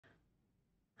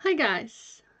Hi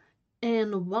guys,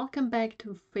 and welcome back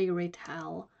to Fairy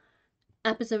Tale,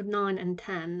 episode 9 and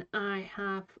 10. I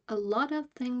have a lot of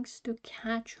things to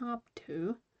catch up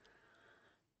to.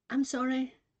 I'm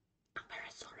sorry, I'm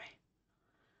very sorry.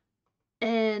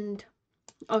 And,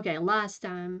 okay, last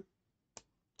time,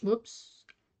 whoops,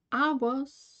 I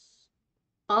was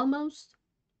almost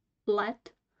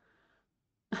let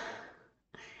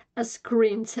a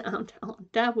scream sound on.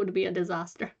 That would be a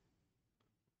disaster.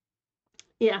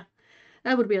 Yeah,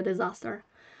 that would be a disaster.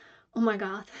 Oh my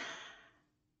god.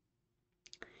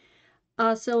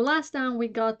 So last time we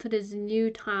got to this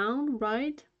new town,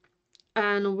 right?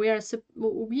 And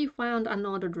we found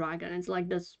another dragon. It's like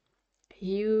this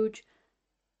huge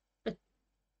uh,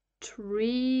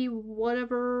 tree,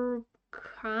 whatever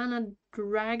kind of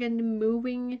dragon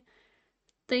moving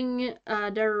thing.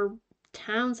 There are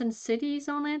towns and cities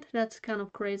on it. That's kind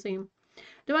of crazy.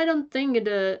 Though I don't think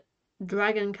the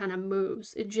dragon kind of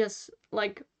moves. It just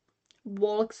like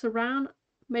walks around.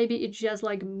 Maybe it just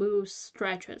like moves,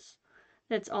 stretches.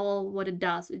 That's all what it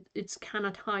does. It's kind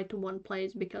of tied to one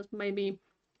place because maybe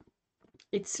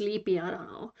it's sleepy. I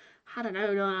don't know. I don't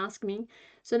know. Don't ask me.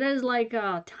 So there's like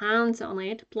towns on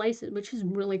it, places, which is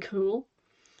really cool.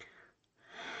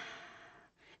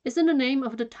 Isn't the name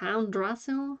of the town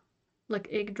Drassel? Like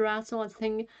Yggdrasil? I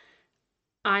think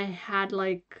I had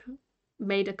like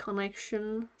made a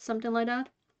connection, something like that,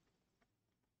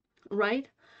 right?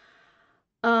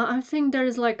 I think there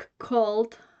is like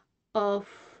cult of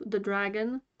the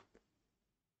dragon,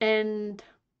 and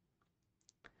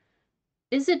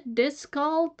is it this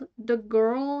cult the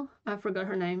girl? I forgot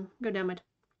her name. God damn it.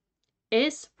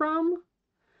 Is from?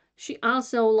 She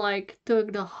also like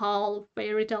took the whole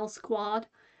fairy tale squad.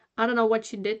 I don't know what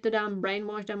she did to them,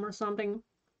 brainwashed them or something,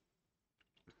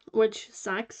 which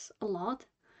sucks a lot.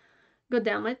 God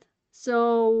damn it.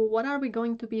 So what are we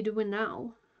going to be doing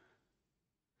now?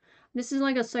 This is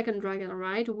like a second dragon,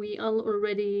 right? We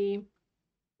already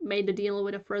made the deal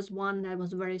with the first one. That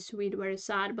was very sweet, very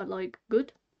sad, but like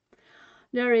good.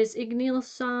 There is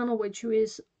Ignil's which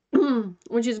is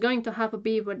which is going to have a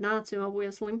beef with Natsu,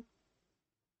 obviously.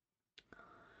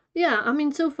 Yeah, I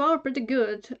mean, so far pretty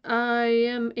good. I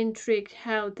am intrigued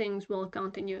how things will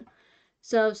continue.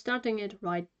 So, starting it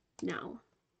right now.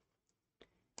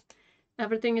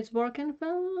 Everything is working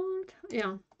well?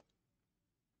 Yeah.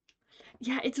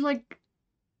 Yeah, it's like,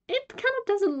 it kind of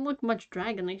doesn't look much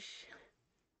dragonish.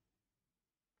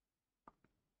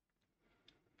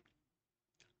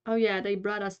 Oh yeah, they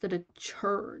brought us to the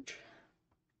church.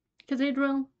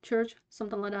 Cathedral? Church?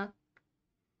 Something like that.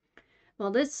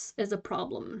 Well, this is a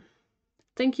problem.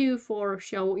 Thank you for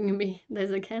showing me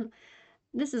this again.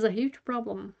 This is a huge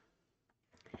problem.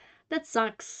 That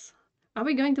sucks. Are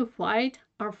we going to fight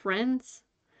our friends?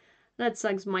 That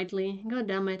sucks mightily. God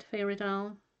damn it, fairy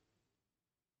tale.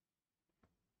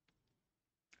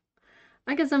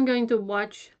 I guess I'm going to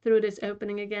watch through this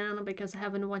opening again because I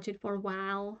haven't watched it for a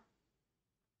while.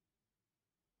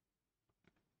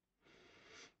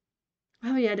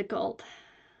 Oh yeah, the cult.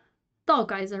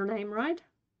 Toka is her name, right?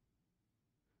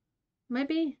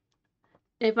 Maybe?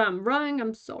 If I'm wrong,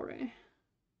 I'm sorry.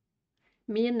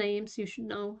 Me and names, you should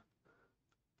know.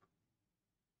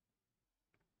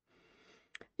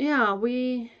 Yeah,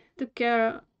 we took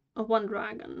care of one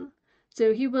dragon.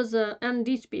 So he was, and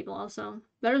these people also.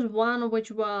 There's one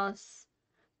which was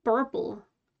purple.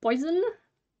 Poison?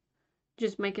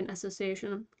 Just making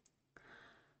association.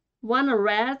 One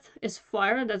red is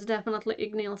fire, that's definitely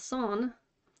Ignil's son.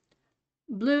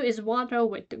 Blue is water,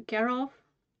 we took care of.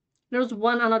 There's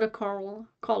one another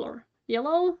color.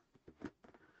 Yellow?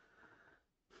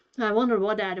 I wonder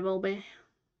what that will be.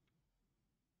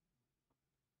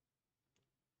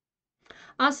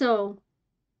 Also,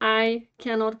 I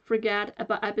cannot forget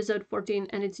about episode 14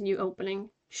 and its new opening.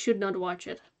 Should not watch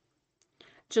it.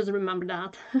 Just remember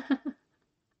that.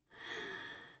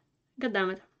 God damn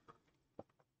it.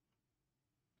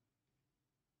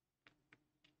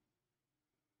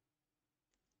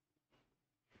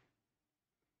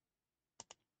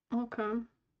 Okay.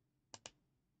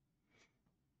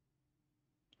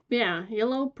 Yeah,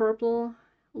 yellow, purple,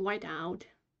 white out,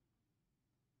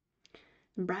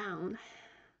 brown.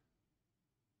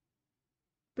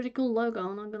 Pretty cool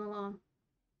logo, not gonna lie.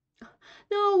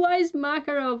 No, why is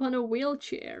Makarov on a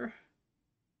wheelchair?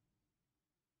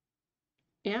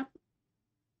 Yep,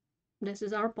 this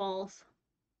is our pulse.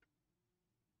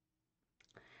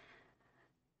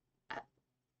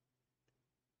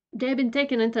 They've been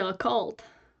taken into a cult.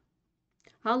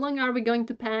 How long are we going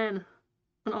to pan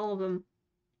on all of them?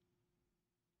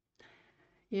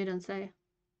 You don't say.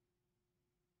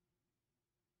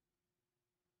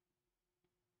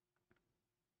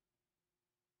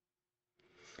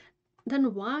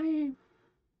 Then why?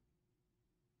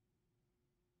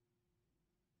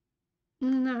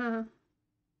 Nah.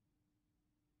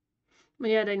 But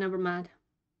yeah, they never met.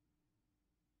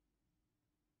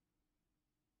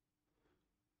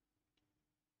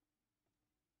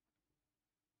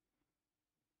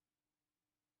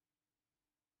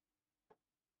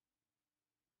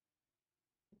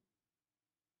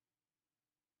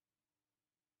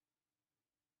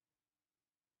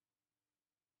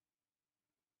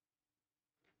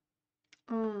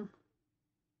 Oh,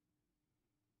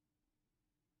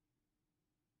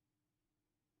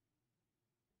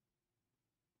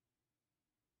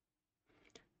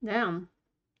 damn.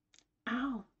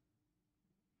 Ow.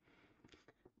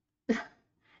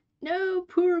 No,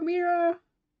 poor Mira.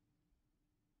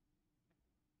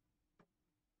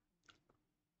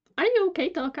 Are you okay,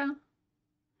 Toka?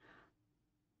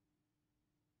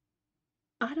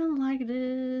 I don't like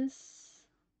this.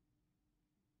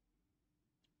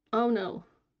 Oh no.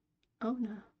 Oh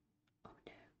no. Oh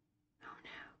no. Oh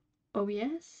no. Oh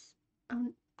yes.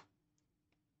 Oh,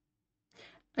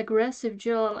 aggressive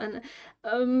Joel and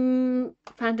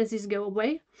fantasies go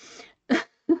away.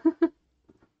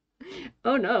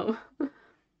 Oh no.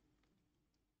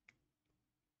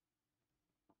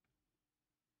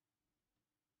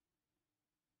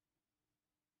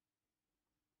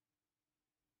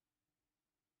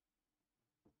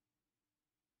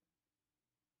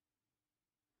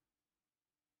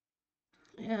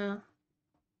 Yeah.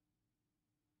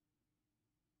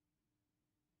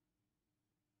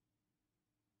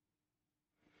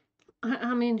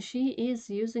 I mean, she is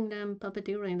using them,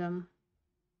 puppeteering them.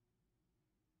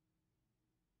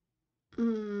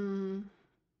 Hmm.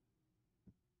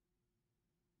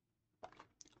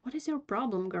 What is your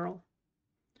problem, girl?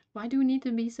 Why do you need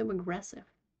to be so aggressive?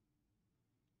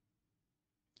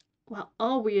 Well,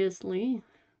 obviously.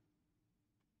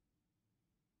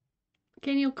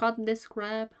 Can you cut this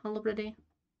crap already?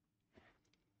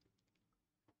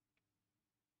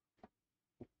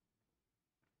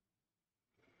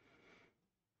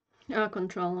 Oh,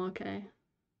 control, okay.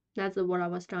 That's the word I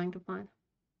was trying to find.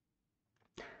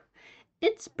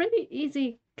 It's pretty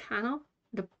easy, kind of,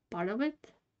 the part of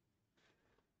it.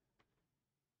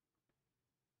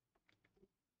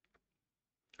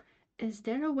 Is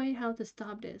there a way how to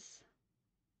stop this?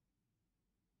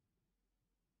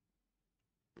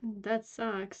 That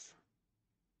sucks.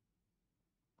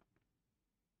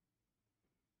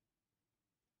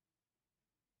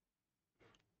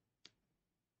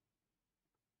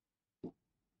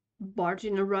 Barge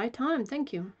in the right time,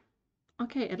 thank you.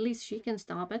 Okay, at least she can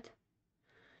stop it.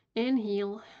 And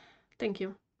heal. Thank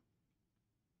you.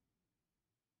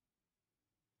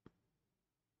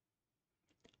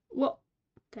 What?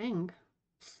 Dang.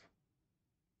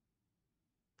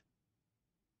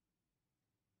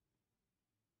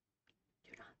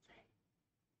 You don't say.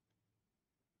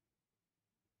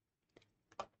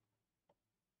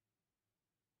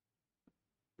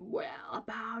 Well,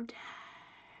 about.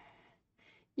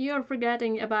 You're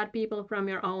forgetting about people from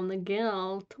your own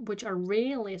guild, which are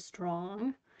really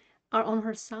strong, are on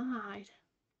her side.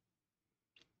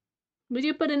 Did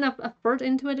you put enough effort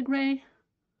into it, Gray?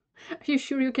 Are you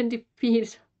sure you can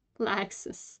defeat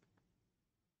Laxus?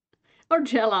 Or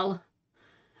Jelal?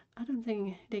 I don't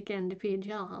think they can defeat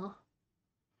Jelal.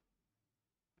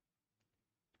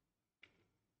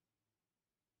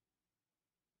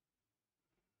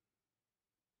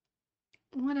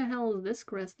 What the hell is this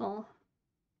crystal?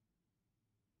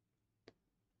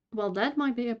 Well, that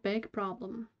might be a big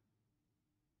problem.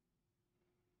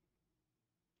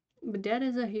 But that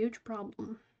is a huge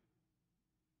problem.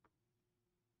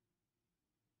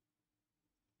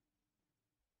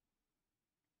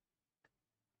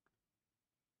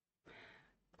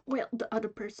 Well, the other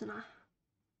person.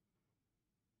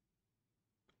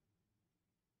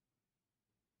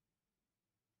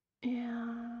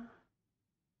 Yeah.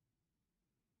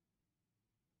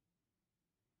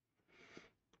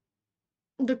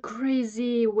 The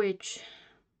crazy witch.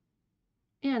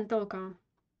 Yeah, and Toka.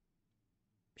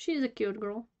 She's a cute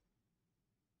girl.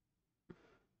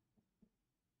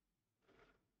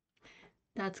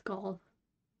 That's called.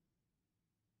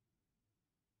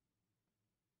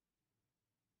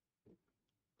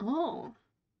 Oh,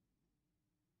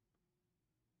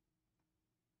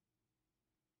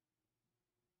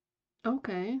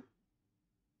 okay.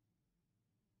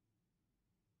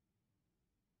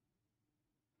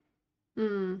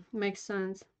 Makes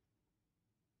sense.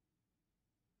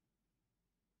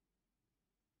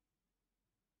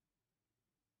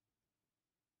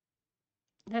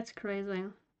 That's crazy.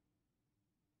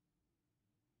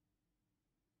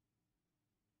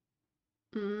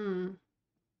 Mm.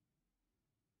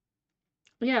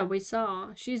 Yeah, we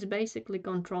saw. She's basically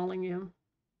controlling you.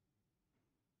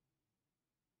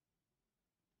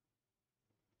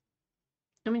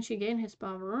 I mean, she gained his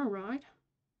power, right?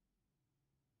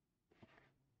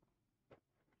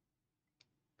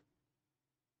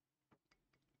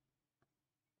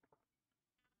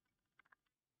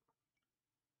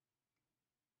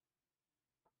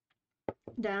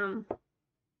 Damn.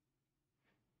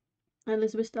 At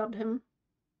least we stopped him.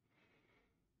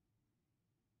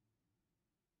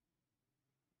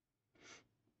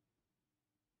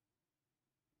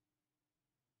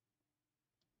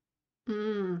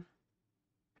 Hmm.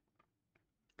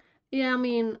 Yeah, I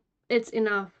mean, it's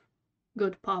enough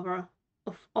good power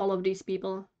of all of these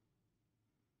people.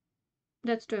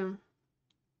 That's true.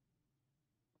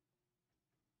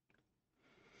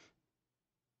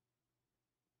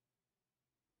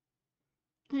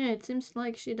 Yeah, it seems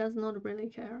like she does not really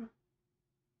care.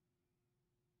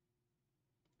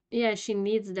 Yeah, she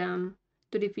needs them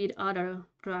to defeat other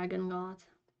dragon gods.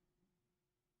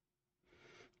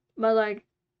 But like,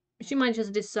 she might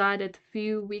just decide that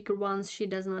few weaker ones she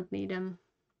does not need them.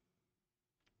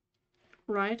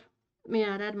 Right?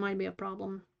 Yeah, that might be a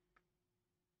problem.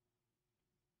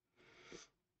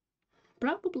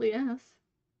 Probably yes.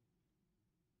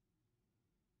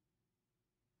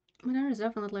 But there is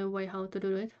definitely a way how to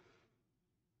do it.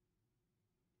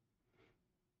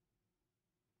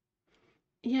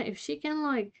 Yeah, if she can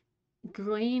like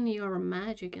drain your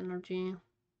magic energy.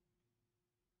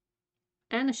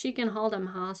 And she can hold them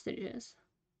hostages.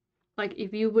 Like,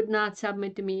 if you would not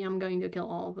submit to me, I'm going to kill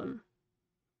all of them.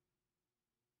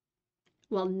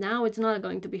 Well, now it's not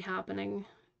going to be happening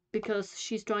because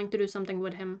she's trying to do something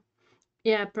with him.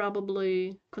 Yeah,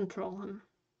 probably control him.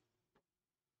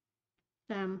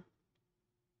 Um,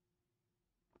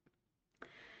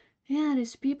 yeah,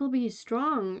 these people be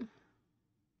strong.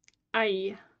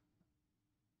 Aye,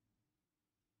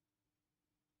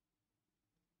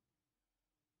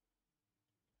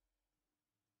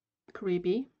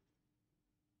 creepy.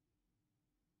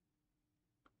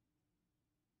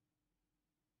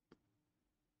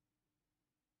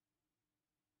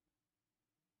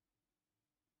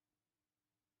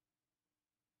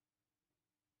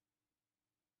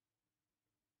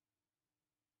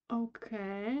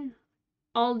 Okay.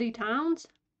 All the towns?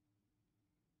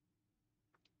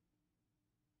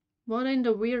 What in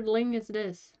the weird link is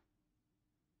this?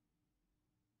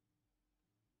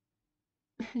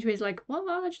 She's like,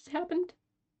 what just happened?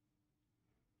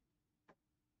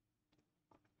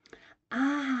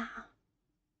 Ah,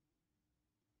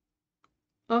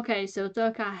 okay, so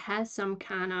Toka has some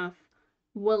kind of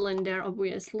will in there,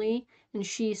 obviously, and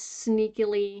she's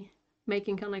sneakily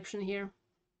making connection here.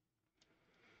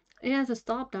 He has to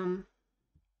stop them.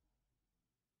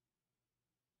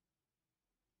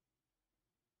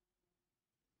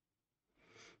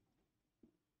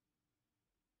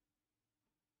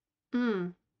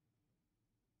 Hmm.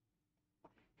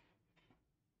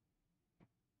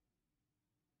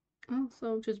 Oh,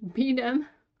 so just beat them.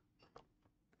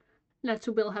 Let's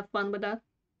Will have fun with that.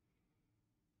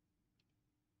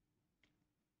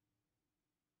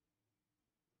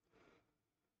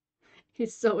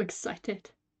 He's so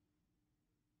excited.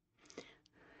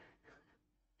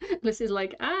 Lucy's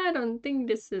like, I don't think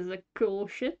this is a cool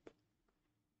shit.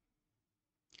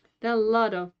 There are a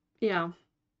lot of, yeah,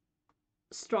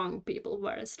 strong people,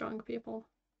 very strong people.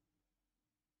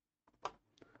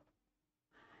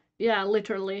 Yeah,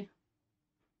 literally.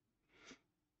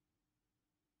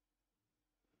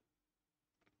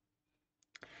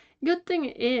 Good thing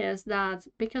is that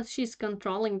because she's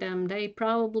controlling them, they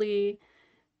probably,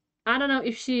 I don't know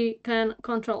if she can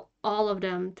control all of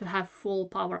them to have full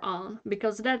power on,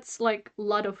 because that's like a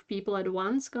lot of people at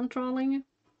once controlling.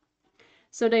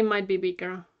 So they might be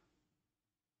weaker.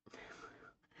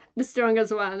 The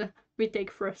strongest one we take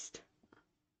first.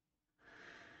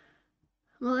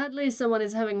 Well, at least someone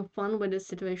is having fun with this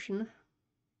situation.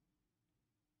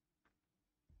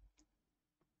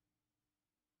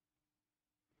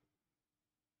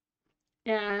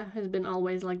 Yeah, has been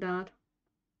always like that.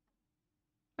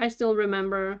 I still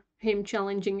remember him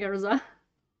challenging Erza.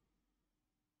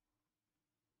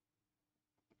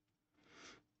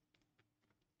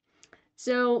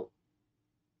 So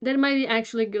that might be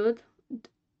actually good.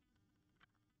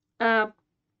 Uh,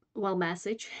 well,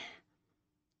 message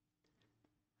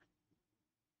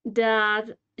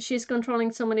that she's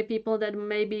controlling so many people that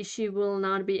maybe she will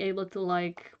not be able to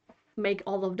like make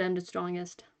all of them the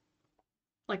strongest.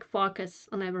 Like focus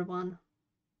on everyone.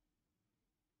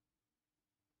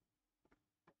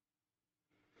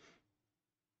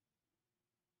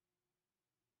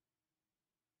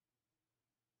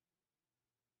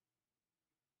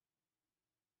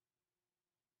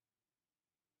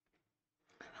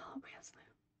 Obviously.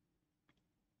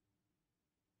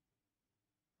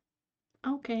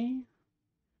 Okay.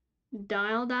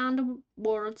 Dial down the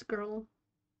words, girl.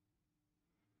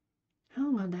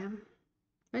 Oh, well, damn.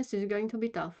 This is going to be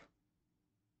tough.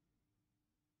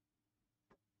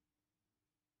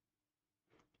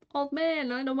 Old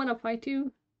man, I don't want to fight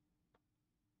you.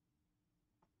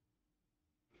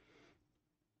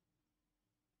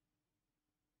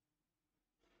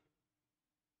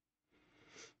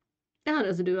 Yeah,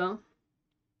 that's a duo.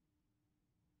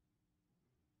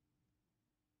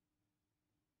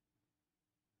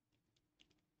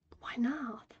 Why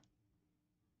not?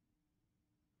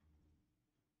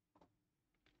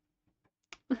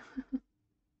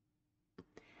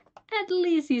 At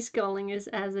least he's calling it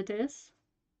as it is.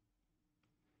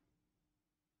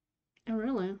 Oh,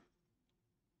 really?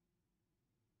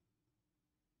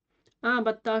 Ah,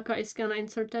 but Taka is gonna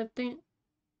insert that thing.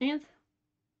 It?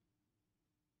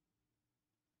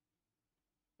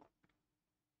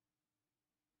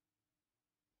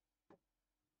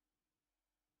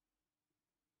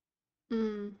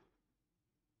 Mm.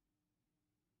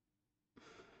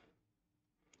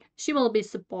 She will be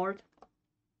support.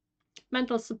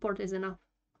 Mental support is enough.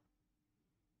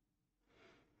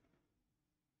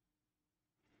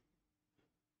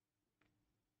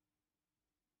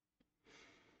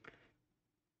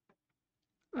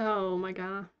 Oh my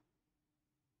god.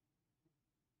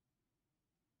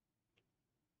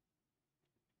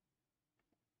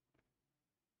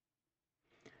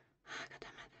 God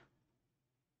damn it.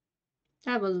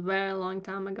 That was a very long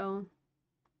time ago.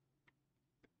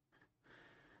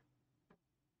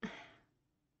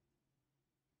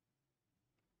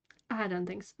 I don't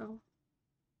think so.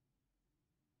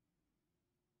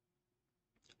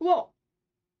 Whoa!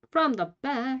 From the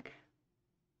back?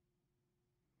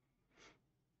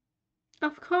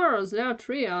 Of course, they're a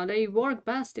trio. They work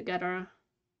best together.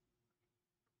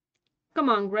 Come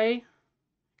on, Gray.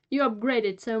 You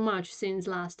upgraded so much since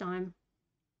last time.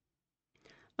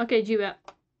 Okay, Jiva.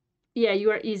 Yeah, you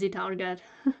are easy target.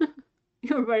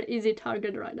 You're a very easy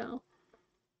target right now.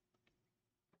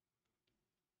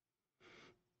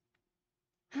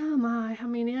 Oh my, I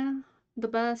mean, yeah. The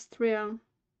best trio.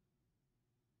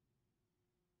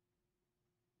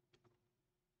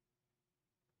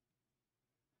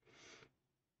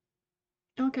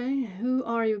 Okay, who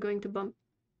are you going to bump?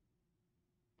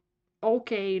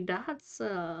 Okay, that's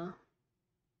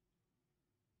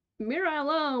Mira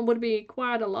alone would be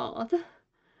quite a lot.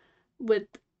 With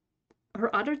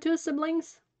her other two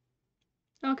siblings?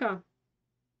 Okay.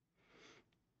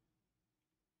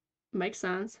 Makes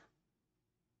sense.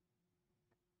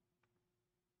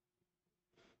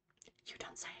 You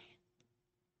don't say.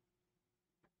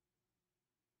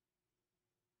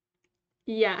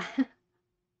 Yeah.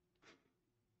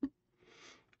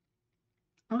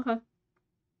 Okay.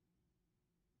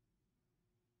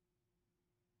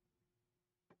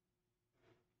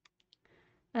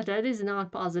 That is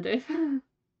not positive.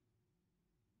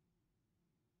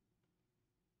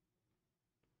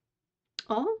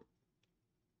 Oh,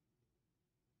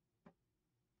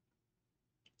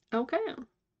 okay.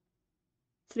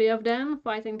 Three of them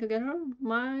fighting together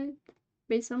might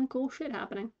be some cool shit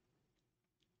happening.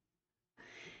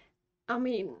 I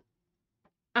mean,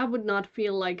 I would not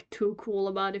feel like too cool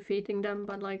about defeating them,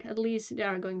 but like at least they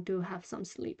are going to have some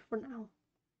sleep for now.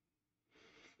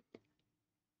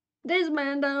 This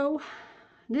man, though,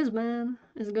 this man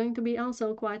is going to be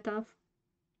also quite tough.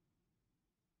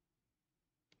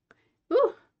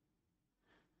 Ooh!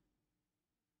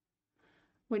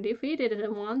 We defeated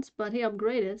him once, but he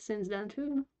upgraded since then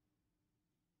too.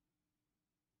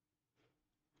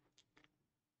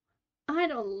 I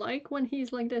don't like when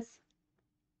he's like this.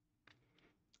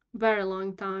 Very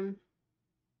long time.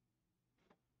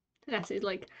 Yes, he's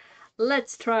like,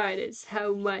 let's try this,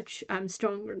 how much I'm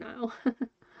stronger now.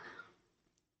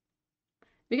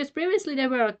 Because previously they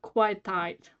were quite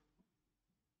tight.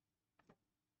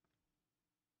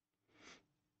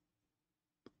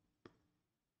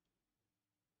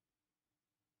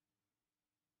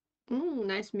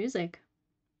 Nice music.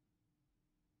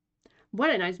 What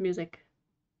a nice music.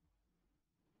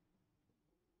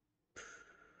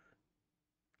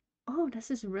 Oh,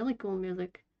 this is really cool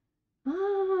music.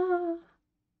 Ah.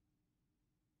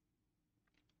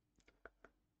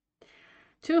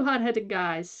 Two hot-headed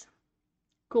guys.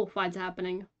 Cool fights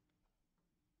happening.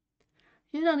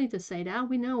 You don't need to say that,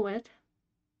 we know it.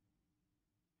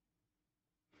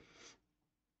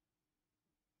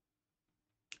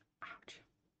 Ouch.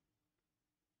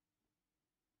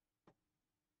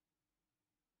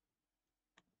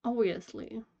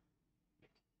 Obviously.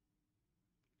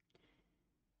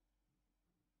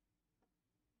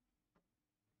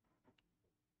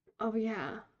 Oh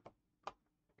yeah,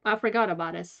 I forgot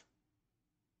about this.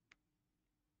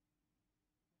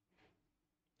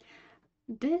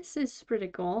 This is pretty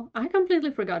cool. I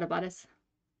completely forgot about this.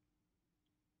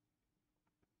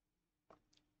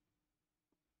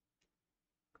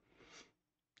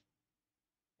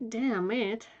 Damn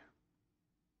it.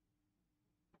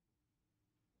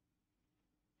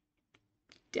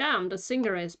 Damn, the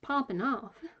singer is popping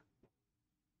off.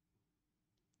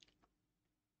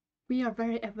 We are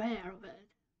very aware of it,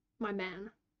 my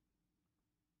man.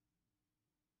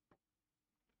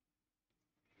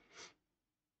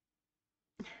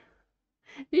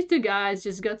 These two guys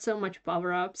just got so much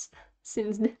power-ups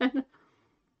since then.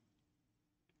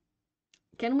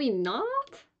 Can we not?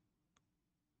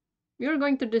 We're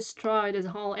going to destroy this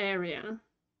whole area.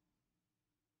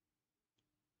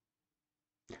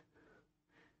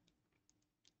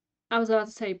 I was about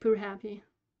to say poor happy.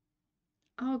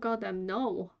 Oh goddamn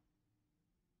no.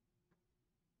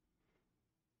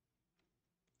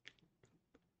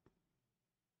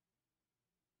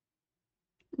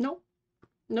 Nope.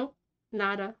 Nope.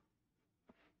 Nada.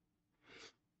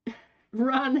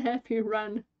 Run, happy,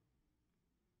 run.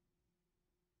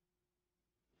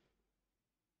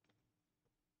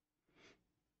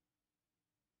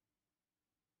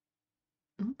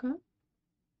 Okay.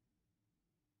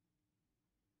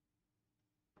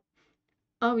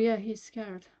 Oh yeah, he's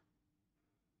scared.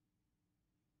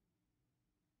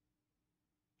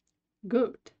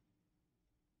 Good.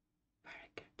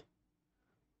 Very good.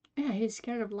 Yeah, he's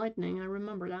scared of lightning, I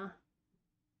remember that.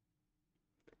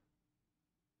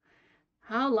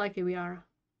 How lucky we are.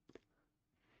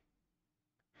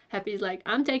 Happy's like,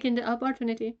 I'm taking the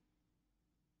opportunity.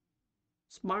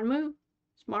 Smart move.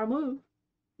 Smart move.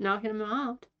 Knocking him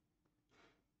out.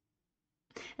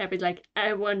 Happy's like,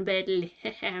 I won battle.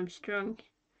 I'm strong.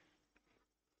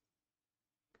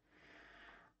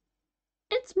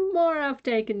 It's more of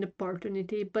taking the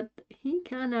opportunity, but he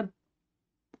kinda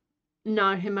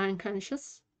knocked him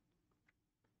unconscious.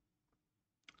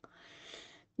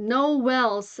 No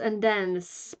wells and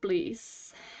dance,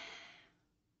 please.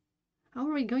 How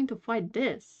are we going to fight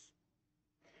this?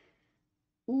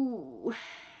 Ooh.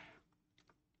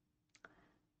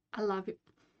 I love it.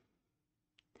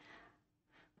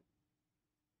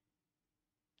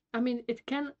 I mean, it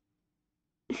can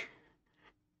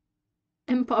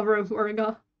empower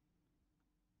Virgo.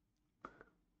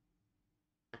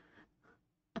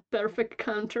 A perfect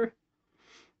counter.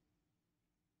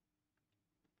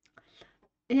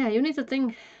 Yeah, you need to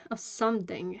think of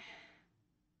something,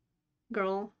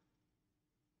 girl.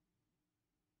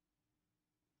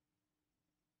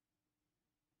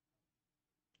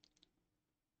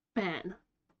 Man.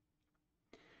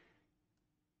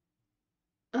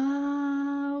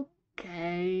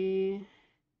 Okay.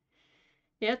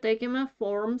 Yeah, taking my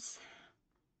forms.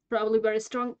 Probably very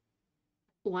strong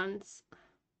ones.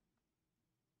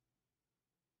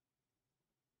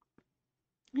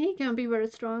 He can be very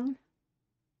strong.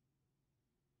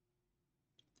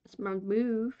 Smart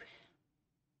move.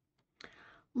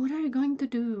 What are you going to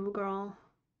do, girl?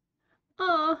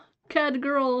 Ah, cat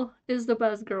girl is the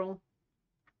best girl.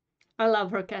 I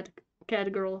love her cat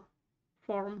girl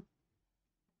form.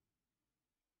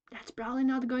 That's probably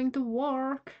not going to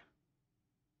work.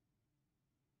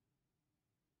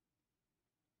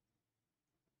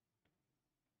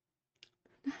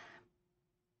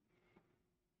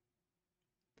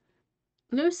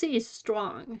 Lucy is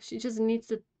strong. She just needs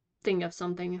to think of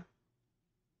something.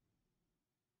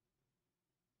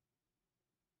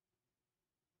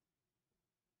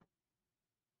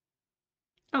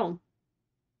 Oh.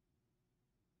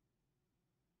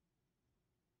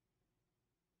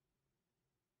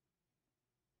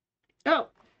 Oh.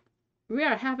 We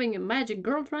are having a magic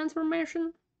girl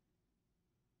transformation?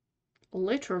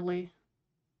 Literally.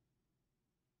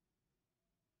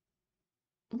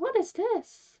 What is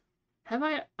this? Have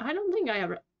I don't think I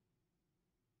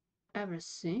ever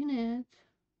seen it.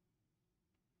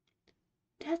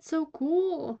 That's so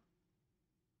cool.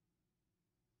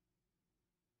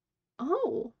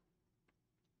 Oh.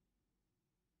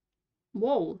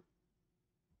 Whoa.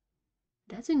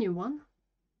 That's a new one.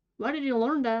 Where did you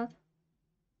learn that?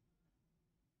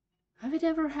 Have it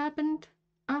ever happened?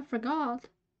 I forgot.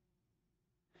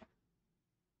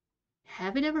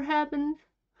 Have it ever happened?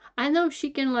 I know she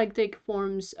can like take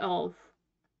forms of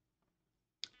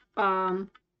um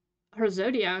her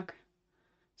zodiac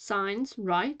signs,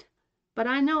 right? But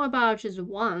I know about just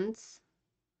once,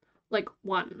 like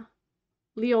one.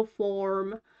 Leo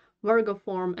form, Virgo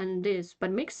form, and this,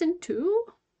 but mixing two?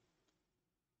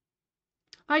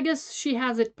 I guess she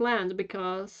has it planned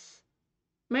because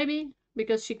maybe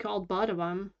because she called both of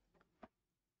them.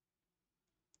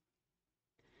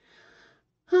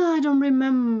 don't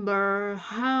remember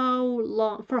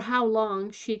for how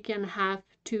long she can have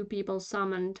 2 people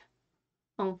summoned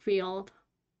on field.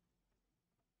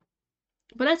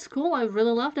 But that's cool. I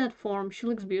really love that form. She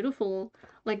looks beautiful.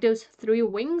 Like those 3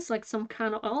 wings, like some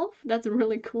kind of elf. That's a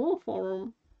really cool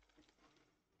form.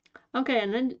 Okay,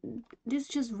 and then this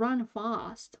just run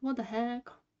fast. What the heck?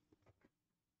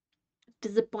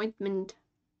 Disappointment.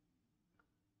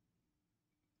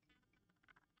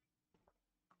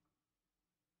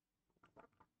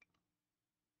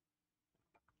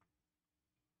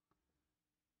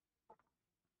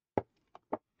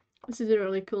 This is a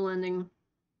really cool ending.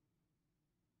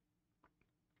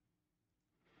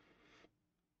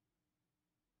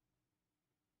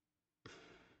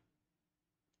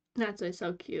 That's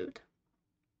so cute.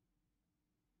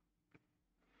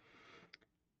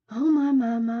 Oh my.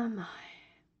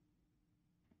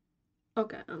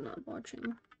 Okay, I'm not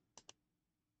watching.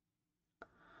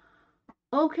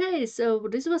 Okay, so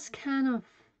this was kind of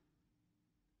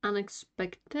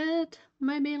unexpected,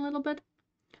 maybe a little bit.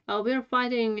 We're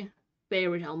fighting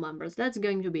Fairy Tale members. That's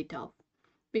going to be tough.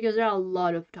 Because there are a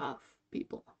lot of tough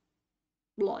people.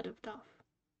 Lot of tough.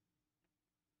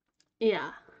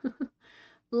 Yeah.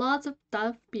 Lots of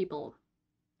tough people.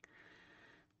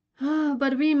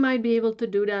 But we might be able to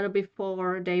do that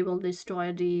before they will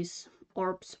destroy these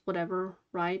orbs, whatever,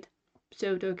 right?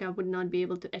 So Toka would not be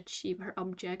able to achieve her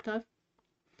objective.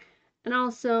 And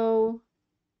also,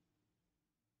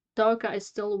 Toka is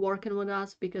still working with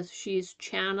us because she's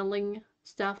channeling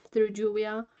stuff through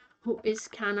Julia, who is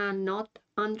kinda not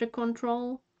under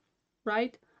control,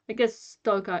 right? I guess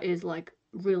Toka is like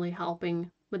really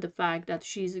helping with the fact that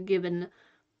she's given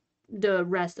the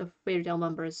rest of Fairy Tail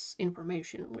members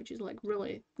information, which is like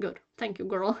really good. Thank you,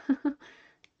 girl.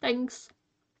 Thanks.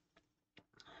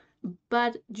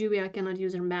 But Julia cannot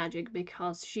use her magic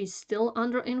because she's still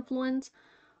under influence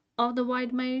of the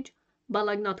White Mage, but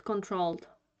like not controlled.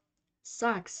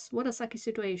 Sucks. What a sucky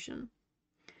situation.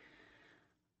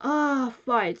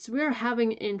 Fights. We're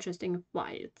having interesting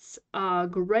fights.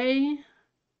 Gray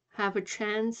have a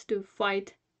chance to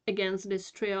fight against this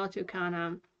trio to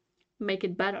kinda make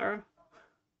it better.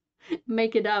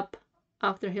 Make it up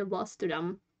after he lost to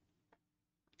them.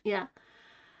 Yeah.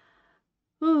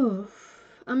 Oof.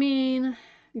 I mean,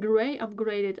 Gray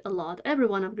upgraded a lot.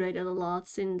 Everyone upgraded a lot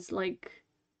since like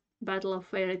Battle of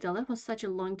Fairy Tail. That was such a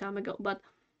long time ago, but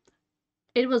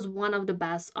it was one of the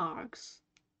best arcs.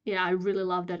 Yeah, I really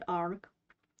love that arc.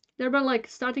 There were like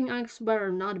starting arcs were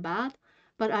not bad,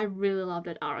 but I really love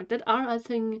that arc. That arc, I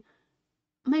think,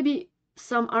 maybe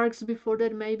some arcs before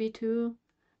that, maybe too.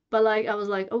 But like, I was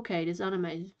like, okay, this anime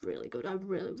is really good. I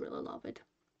really, really love it.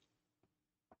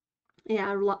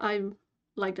 Yeah, I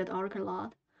like that arc a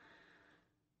lot.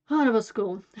 Oh, that was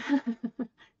cool.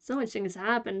 So much things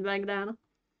happened back then.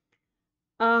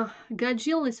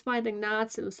 Gajil is fighting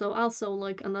Natsu, so also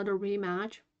like another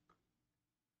rematch.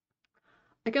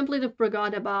 I completely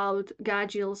forgot about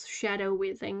Gajil's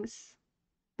shadowy things.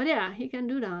 But yeah, he can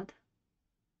do that.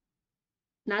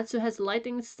 Natsu has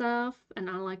lighting stuff and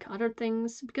unlike other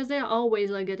things because they are always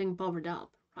like getting powered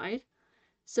up, right?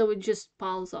 So it just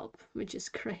piles up, which is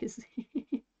crazy.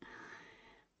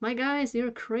 My guys,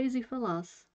 you're crazy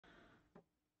fellas.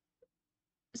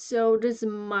 So this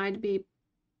might be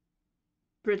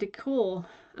pretty cool.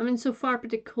 I mean, so far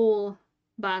pretty cool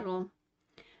battle.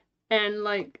 And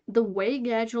like the way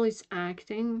Gadgel is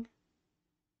acting,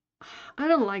 I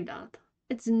don't like that.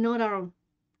 It's not our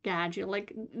Gadgel.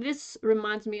 Like this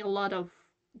reminds me a lot of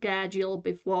Gadgel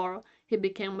before he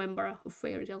became a member of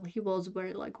Fairy Tail. He was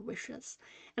very like vicious,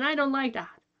 and I don't like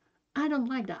that. I don't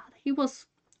like that. He was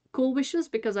cool vicious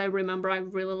because I remember I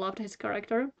really loved his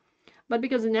character, but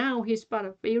because now he's part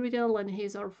of Fairy Tail and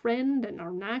he's our friend and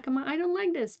our Nakama, I don't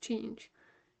like this change.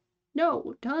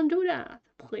 No, don't do that,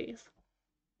 please.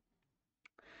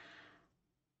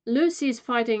 Lucy is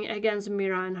fighting against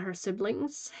Mira and her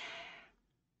siblings.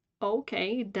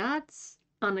 Okay, that's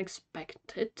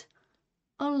unexpected.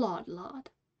 A lot.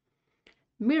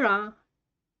 Mira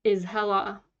is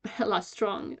hella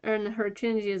strong, and her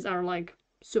changes are like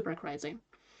super crazy.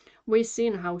 We've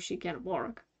seen how she can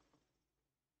work.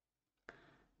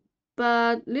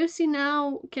 But Lucy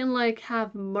now can like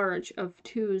have merge of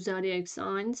 2 zodiac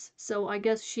signs, so I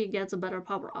guess she gets a better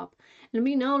power up. And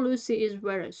we know Lucy is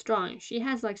very strong. She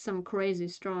has like some crazy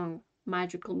strong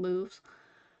magical moves.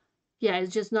 Yeah,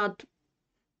 it's just not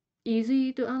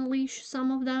easy to unleash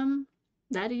some of them.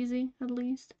 That easy, at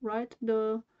least, right?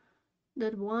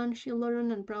 That one she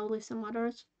learned and probably some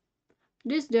others.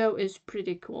 This though is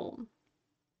pretty cool.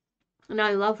 And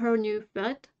I love her new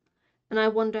fit. And I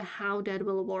wonder how that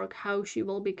will work, how she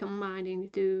will be combining the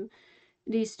two.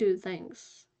 these two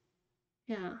things.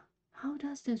 Yeah. How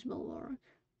does this will work?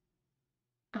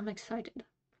 I'm excited.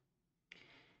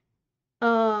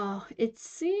 It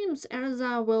seems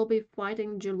Erza will be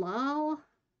fighting Jalal.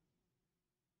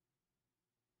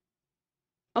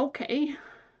 Okay.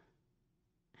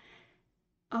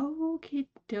 Okie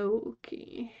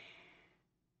dokie.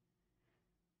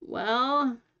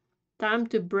 Well, time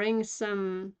to bring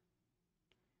some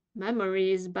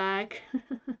memories back.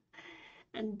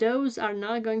 And those are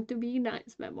not going to be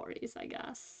nice memories, I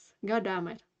guess. God damn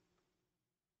it.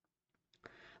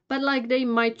 But like they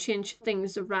might change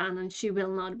things around and she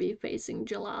will not be facing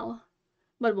Jalal.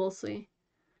 But we'll see.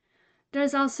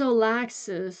 There's also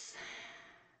Laxus.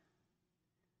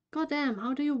 God damn,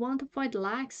 how do you want to fight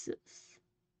Laxus?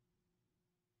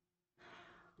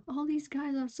 All these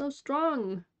guys are so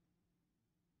strong.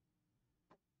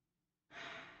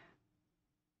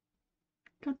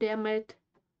 God damn it.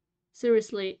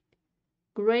 Seriously,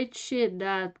 great shit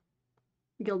that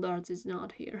Gildarts is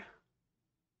not here.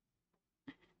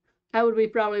 I would be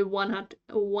probably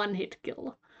one hit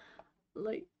kill.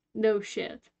 Like, no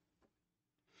shit.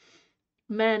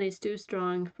 Man is too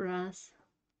strong for us.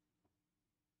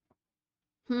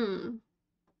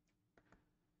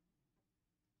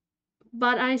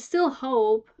 But I still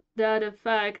hope that the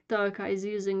fact Taka is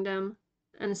using them,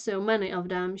 and so many of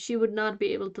them, she would not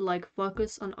be able to like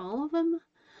focus on all of them.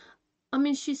 I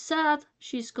mean, she said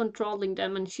she's controlling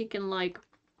them and she can like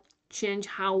change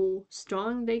how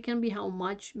strong they can be, how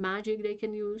much magic they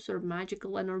can use, or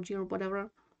magical energy or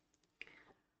whatever.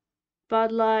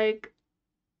 But like,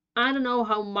 I don't know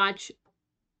how much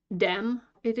them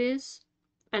it is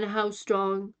and how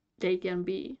strong they can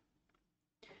be.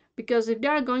 Because if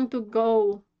they're going to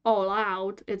go all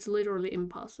out, it's literally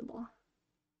impossible.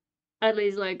 At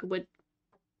least like with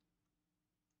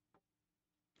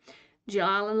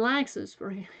Jal and Laxus,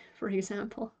 for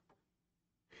example.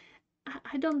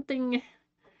 I don't think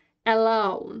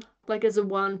alone, like as a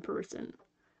one person,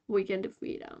 we can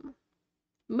defeat them.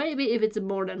 Maybe if it's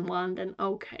more than one, then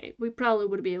okay, we probably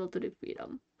would be able to defeat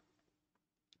them.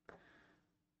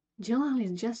 Jalal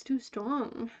is just too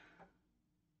strong.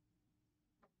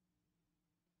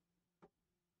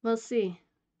 We'll see.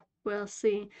 We'll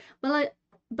see. But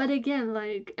again,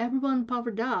 like everyone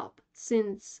powered up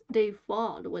since they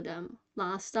fought with them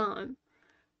last time,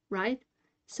 right?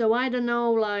 So I don't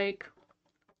know, like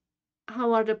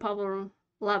how are the power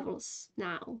levels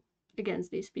now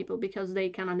against these people because they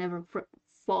kind of never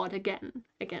fought again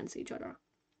against each other.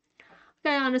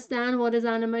 Okay, I understand what this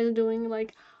anime is doing.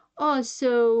 Like, oh,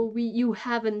 so you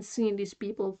haven't seen these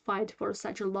people fight for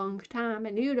such a long time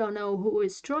and you don't know who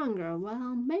is stronger.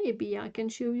 Well, maybe I can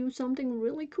show you something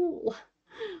really cool.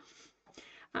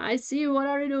 I see what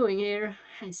are you doing here.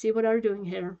 I see what are you doing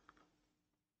here.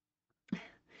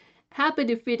 Happy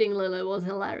defeating Lily was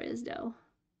hilarious though.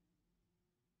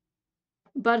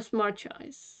 But smart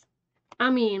choice. I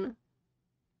mean,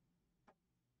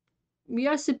 we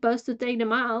are supposed to take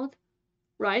them out,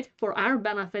 right? For our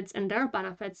benefits and their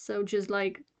benefits. So just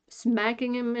like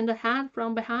smacking him in the head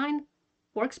from behind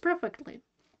works perfectly.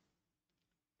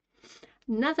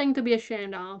 Nothing to be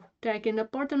ashamed of. Taking the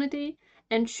opportunity,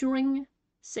 ensuring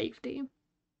safety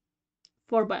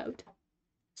for both.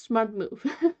 Smart move.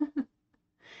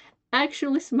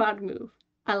 Actually, smart move.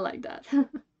 I like that.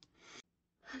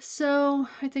 So,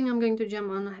 I think I'm going to jump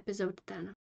on episode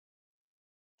 10.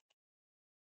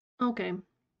 Okay,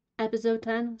 episode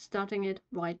 10, starting it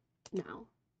right now.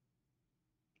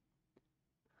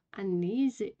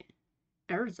 Uneasy.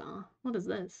 Erza? What is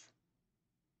this?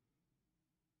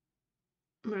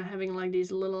 We're having like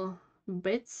these little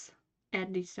bits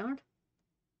at the start.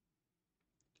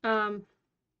 Um,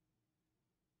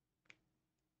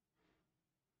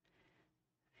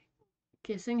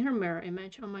 Kissing her mirror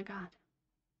image. Oh my god.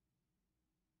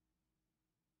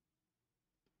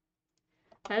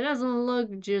 That doesn't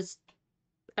look just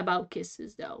about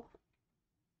kisses though.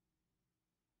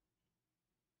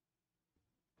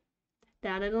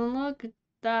 That didn't look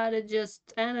that it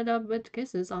just ended up with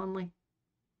kisses only.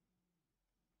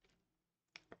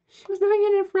 She was doing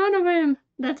it in front of him.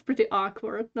 That's pretty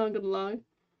awkward, not gonna lie.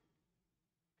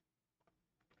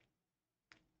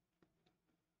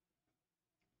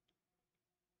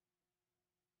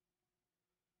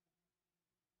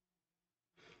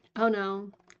 Oh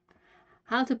no.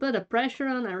 How to put a pressure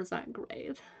on Erza,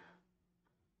 great.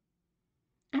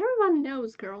 Everyone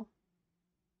knows, girl.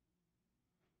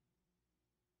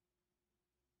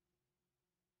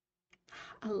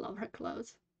 I love her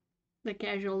clothes. The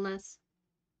casualness.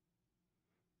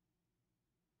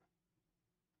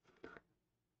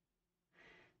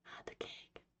 The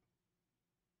cake.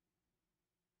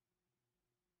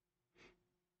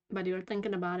 but you're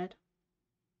thinking about it.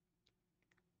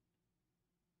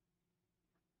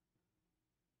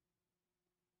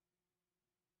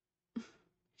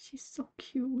 She's so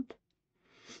cute.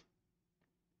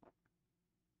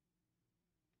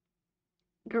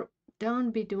 Girl,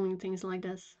 don't be doing things like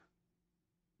this.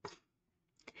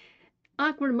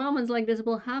 Awkward moments like this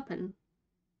will happen.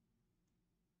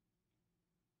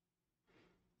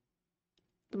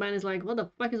 The man is like, what the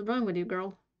fuck is wrong with you,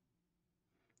 girl?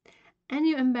 And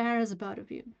you embarrass both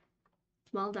of you.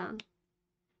 Well done.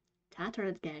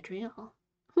 Tattered Gadriel.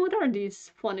 What are these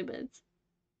funny bits?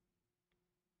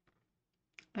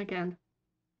 I can't.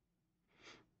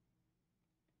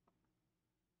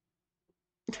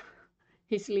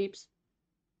 He sleeps.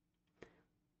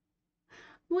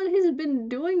 What he's been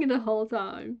doing the whole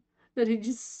time? That he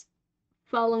just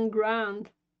fell on ground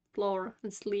floor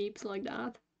and sleeps like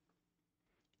that.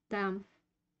 Damn.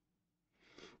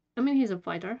 I mean, he's a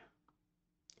fighter.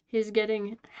 He's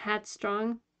getting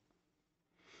headstrong.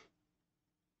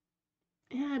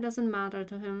 Yeah, it doesn't matter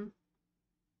to him.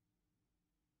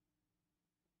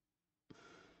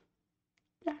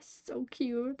 They're so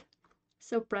cute.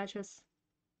 So precious.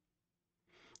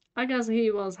 I guess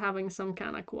he was having some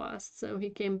kind of quest, so he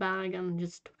came back and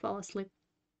just fell asleep.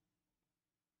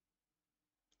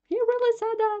 He really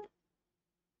said that.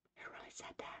 He really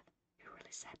said that. He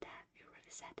really said that. He really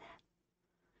said that.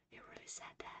 He really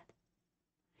said that.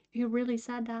 He really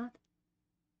said that.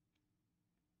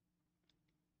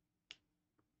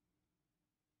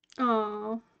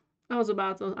 Oh, I was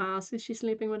about to ask, is she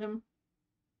sleeping with him?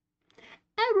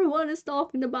 Everyone is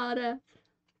talking about it.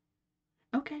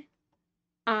 Okay.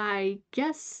 I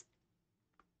guess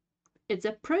it's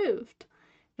approved.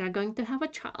 They're going to have a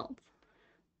child.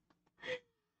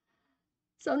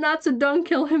 So Natsu, don't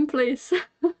kill him, please.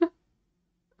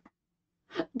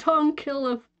 Don't kill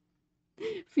a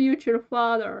future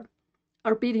father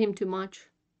or beat him too much.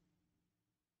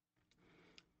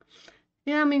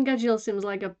 Yeah, I mean, Gajil seems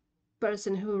like a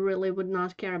person who really would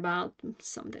not care about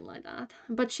something like that.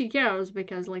 But she cares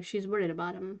because, like, she's worried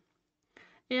about him.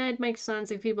 Yeah, it makes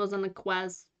sense. If he was on a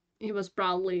quest, he was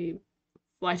probably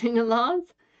fighting a lot.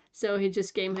 So he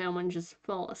just came home and just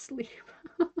fell asleep.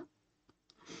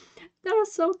 They're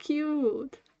so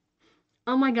cute.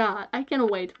 Oh my god, I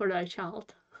can't wait for that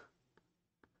child.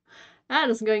 That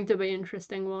is going to be an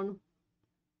interesting one.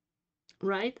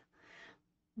 Right?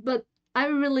 But I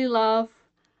really love,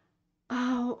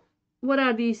 oh, what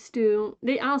are these two?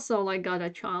 They also like got a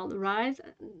child, right?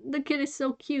 The kid is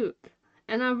so cute.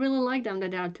 And I really like them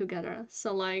that they are together.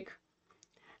 So like,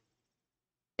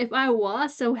 if I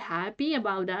was so happy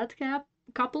about that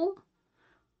couple,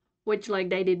 which like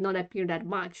they did not appear that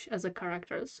much as a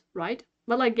characters, right?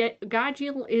 But like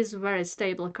Gajil is a very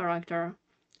stable character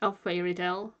of Fairy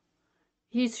Tail.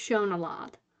 He's shown a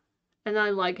lot, and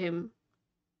I like him,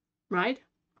 right?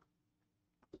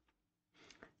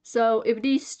 So if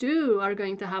these two are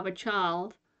going to have a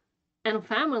child and a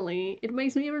family, it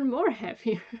makes me even more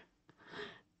happier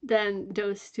than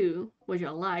those two, which I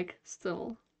like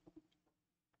still.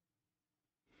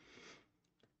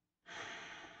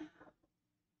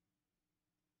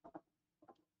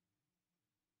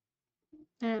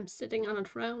 I'm sitting on a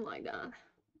throne like that.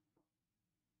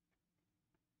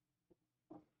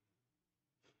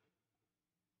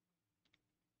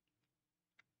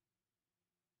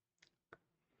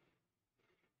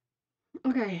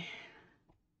 Okay.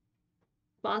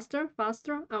 Faster,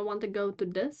 faster. I want to go to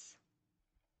this.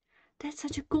 That's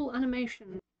such a cool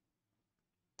animation.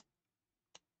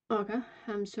 Okay,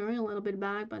 I'm sorry, a little bit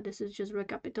back, but this is just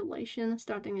recapitulation,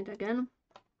 starting it again.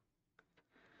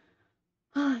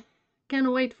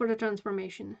 Can't wait for the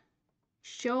transformation.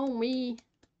 Show me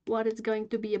what it's going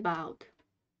to be about.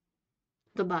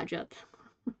 The budget.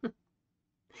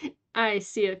 I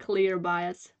see a clear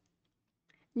bias.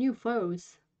 New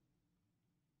foes.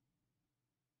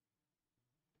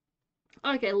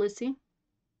 Okay, Lucy.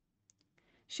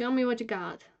 Show me what you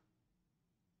got.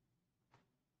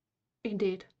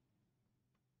 Indeed.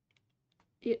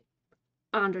 You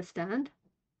understand?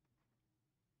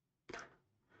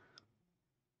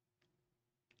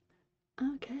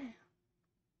 Okay.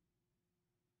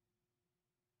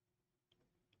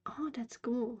 Oh, that's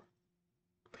cool.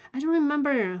 I don't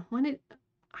remember when it...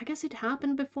 I guess it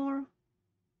happened before.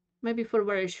 Maybe for a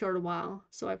very short while,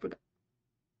 so I forgot.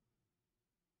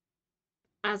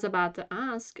 I was about to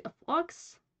ask, a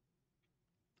fox?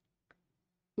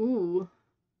 Ooh,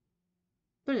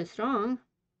 pretty strong.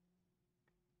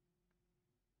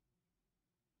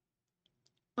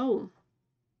 Oh,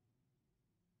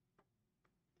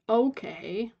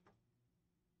 okay.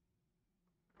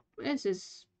 This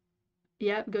is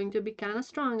Yep, going to be kind of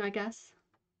strong, I guess.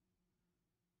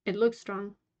 It looks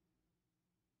strong.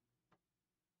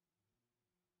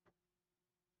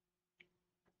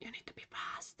 You need to be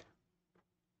fast.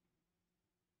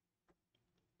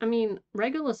 I mean,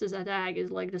 Regulus's attack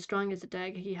is like the strongest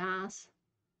attack he has.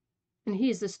 And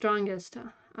he's the strongest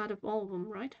out of all of them,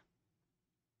 right?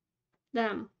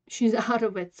 Damn, she's out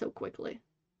of it so quickly.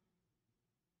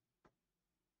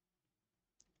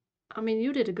 I mean,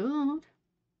 you did good.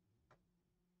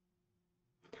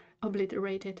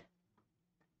 Obliterated.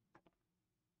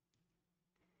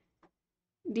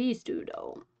 These two,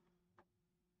 though.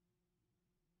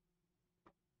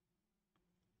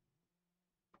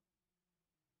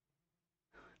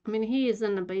 I mean, he is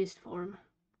in the base form.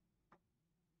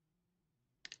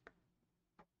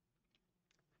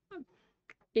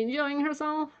 Enjoying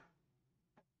herself?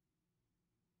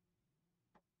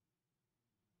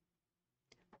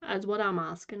 That's what I'm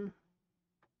asking.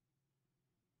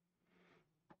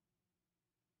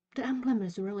 The emblem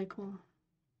is really cool.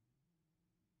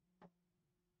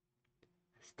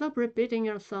 Stop repeating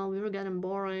yourself, you're getting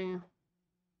boring.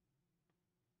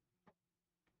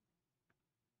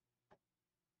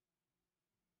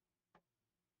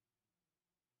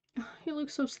 He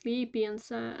looks so sleepy and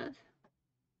sad.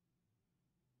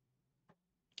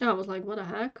 I was like, what the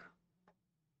heck?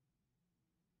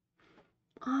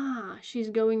 Ah, she's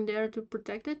going there to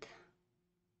protect it?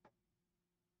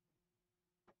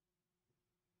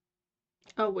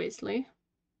 Obviously.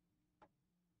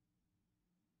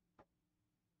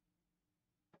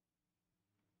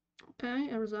 Okay,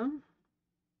 Erza.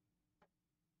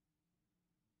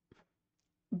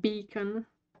 Beacon.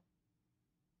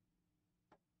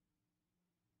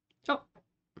 Oh.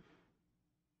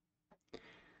 I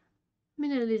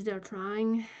mean, at least they're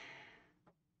trying.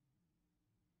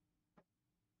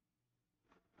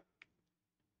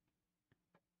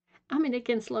 I mean, it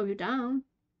can slow you down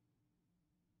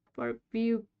for a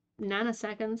few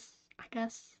nanoseconds, I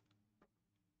guess.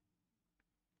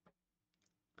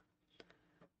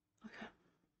 Okay.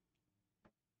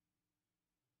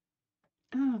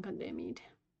 Oh, god damn it.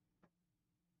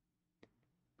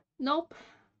 Nope.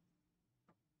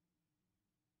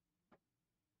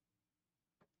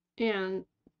 And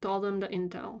told them the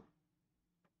intel.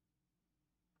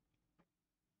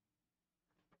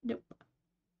 Yep.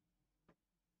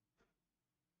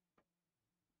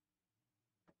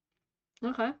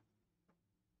 Okay.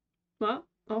 Well,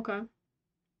 okay.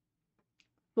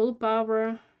 Full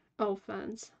power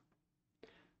offense.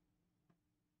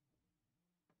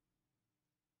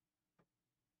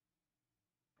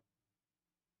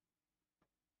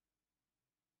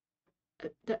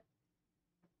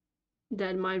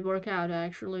 That might work out,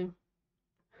 actually.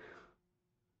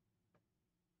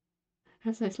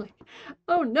 As I was like,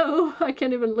 oh no, I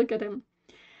can't even look at him.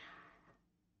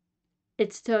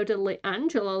 It's totally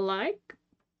Angela-like,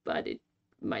 but it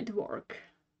might work.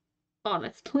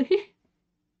 Honestly.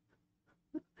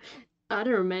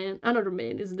 Another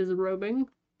man is disrobing.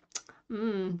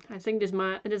 I think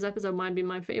this episode might be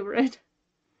my favorite.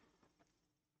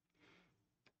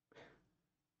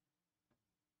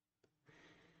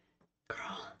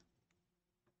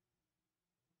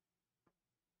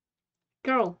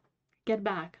 Girl, get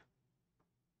back.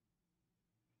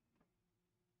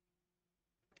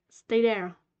 Stay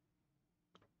there.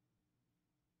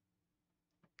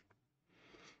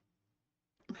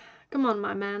 Come on,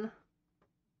 my man.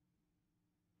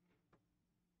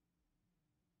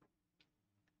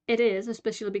 It is,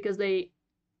 especially because they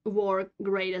work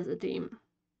great as a team.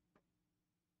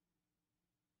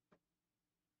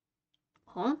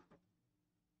 Huh?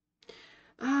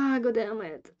 Ah, god damn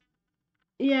it.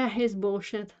 Yeah, he's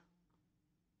bullshit.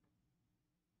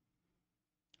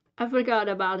 I forgot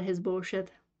about his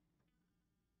bullshit.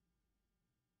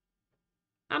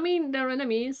 I mean, they're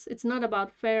enemies. It's not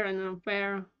about fair and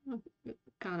unfair. It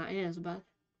kinda is, but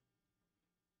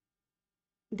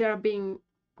they're being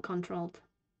controlled.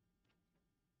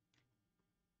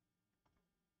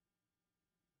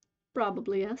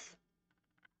 Probably, yes.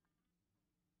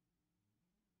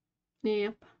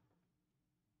 Yep.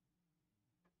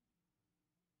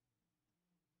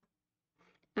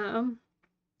 Um,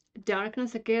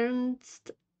 darkness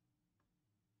against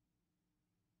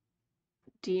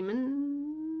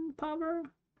demon power?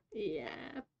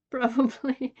 Yeah,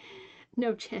 probably.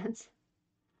 No chance.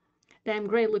 Damn,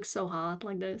 Grey looks so hot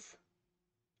like this.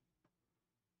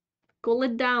 Cool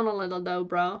it down a little though,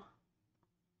 bro.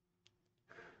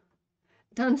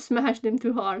 Don't smash them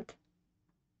too hard.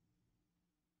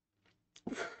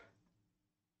 God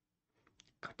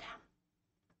damn.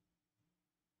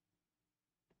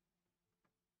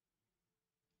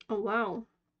 Oh wow.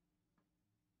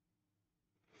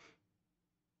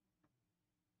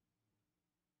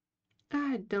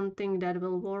 I don't think that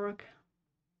will work.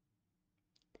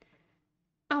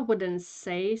 I wouldn't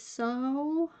say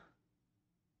so.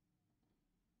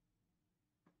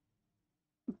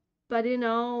 But you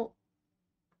know...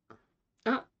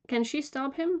 can she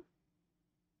stop him?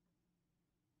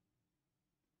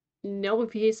 No,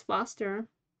 if he's faster.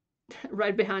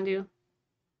 Right behind you.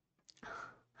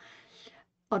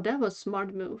 Oh, that was a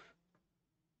smart move.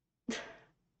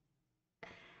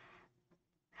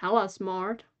 Hella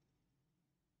smart.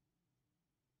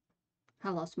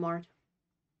 Hella smart.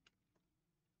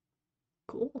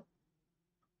 Cool.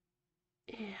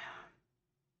 Yeah.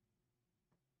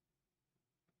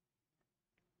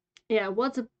 Yeah,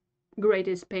 what's a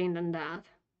greatest pain than that?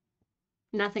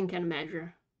 Nothing can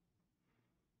measure.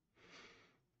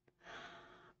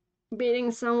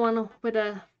 Beating someone with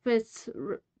a fist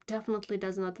definitely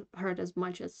does not hurt as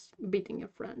much as beating your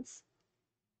friends.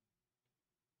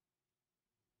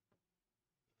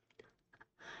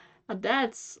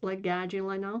 That's like gagging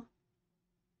right now.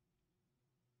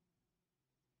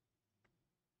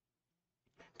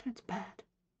 That's bad.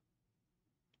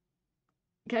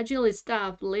 Gagging is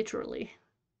tough, literally.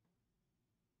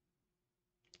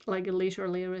 Like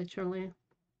literally.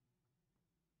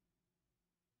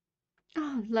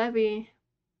 Oh, Levy.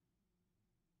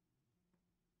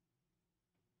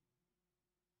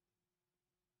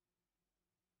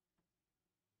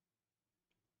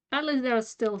 At least they're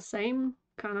still same,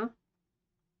 kinda.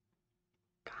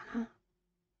 Kinda.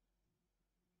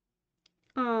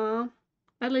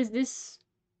 At least this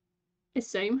is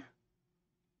same.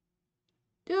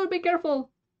 Dude, be careful!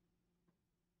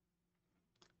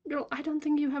 Girl, I don't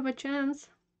think you have a chance.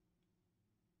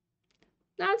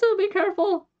 Natsu, be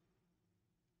careful!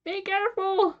 Be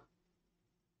careful!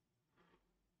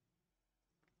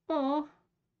 Oh.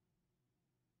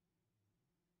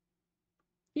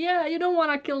 Yeah, you don't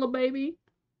want to kill the baby.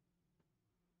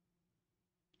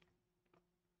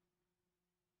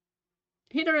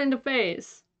 Hit her in the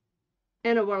face.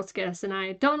 In a worst case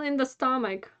scenario, don't in the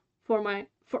stomach. For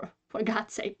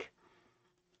God's sake.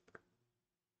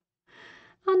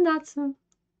 Oh, Natsu.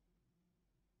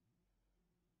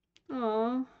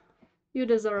 Oh, you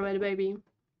deserve it, baby.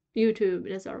 You too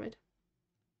deserve it.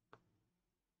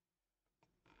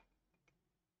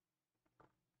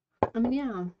 I mean,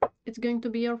 yeah, it's going to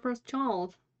be your first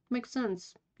child. Makes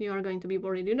sense. You are going to be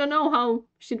worried. You don't know how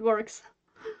shit works.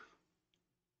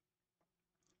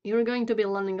 You're going to be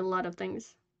learning a lot of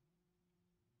things.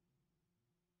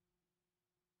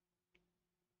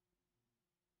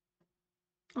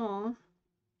 Oh.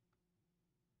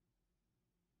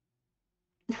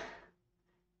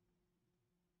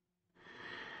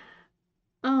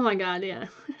 Oh my god, yeah.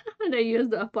 They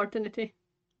used the opportunity.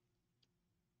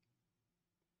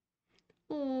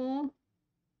 Oh.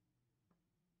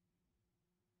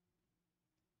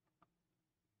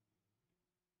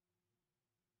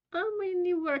 I mean,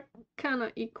 you were kind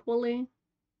of equally.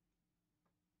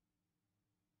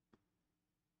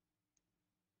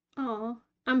 Oh,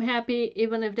 I'm happy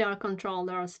even if they are controlled,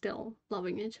 they are still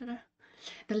loving each other.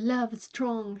 The love is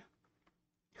strong.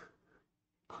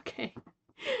 Okay.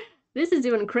 This is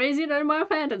even crazier than my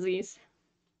fantasies.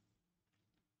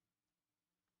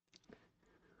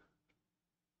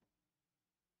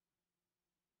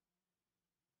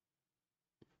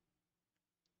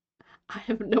 I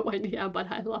have no idea, but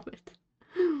I love it.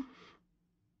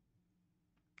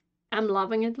 I'm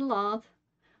loving it a lot.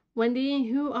 Wendy,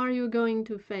 who are you going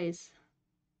to face?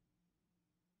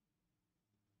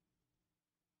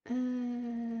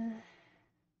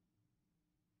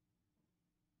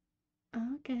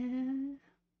 Okay.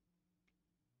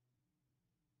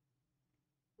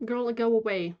 Girl, go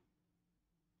away.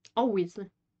 Obviously.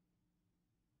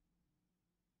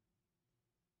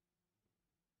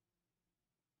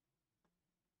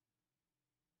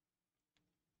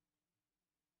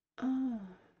 Oh.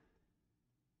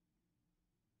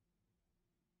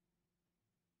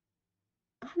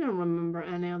 I don't remember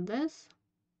any of this.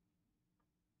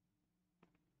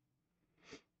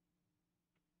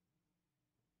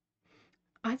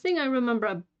 I think I remember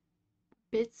a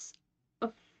bits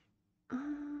of...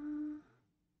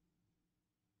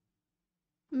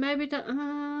 maybe the...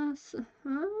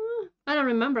 I don't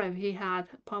remember if he had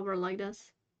power like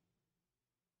this.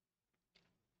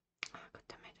 Oh, God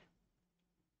damn it.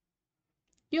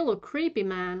 You look creepy,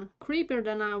 man. Creepier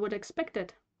than I would expect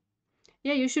it.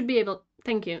 Yeah, you should be able,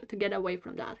 thank you, to get away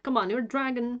from that. Come on, you're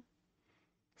Dragon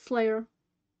Slayer.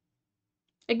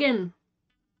 Again.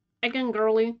 Again,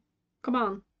 girly. Come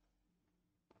on.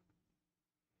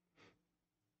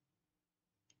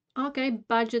 Okay,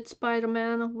 budget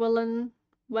Spider-Man, villain,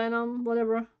 Venom,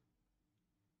 whatever.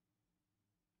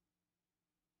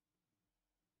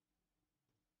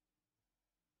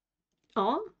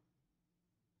 Oh,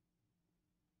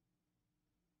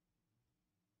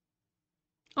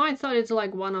 oh, I thought it's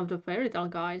like one of the fairy tale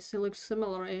guys. He looks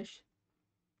similar-ish.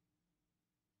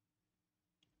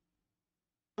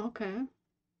 Okay.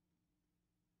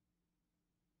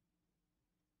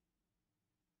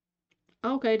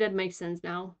 Okay, that makes sense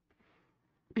now.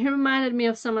 He reminded me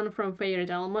of someone from fairy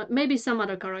tale, maybe some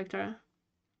other character.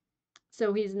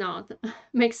 So he's not.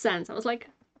 Makes sense. I was like,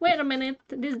 wait a minute,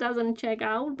 this doesn't check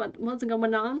out, but what's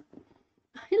going on?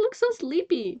 He looks so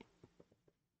sleepy.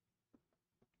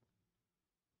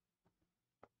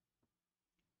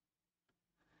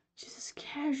 She's just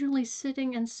casually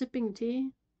sitting and sipping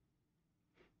tea.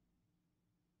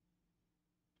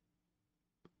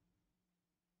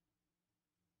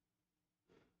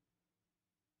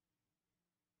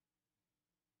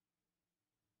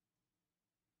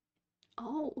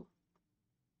 Oh,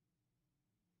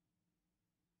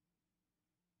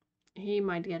 he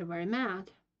might get very mad.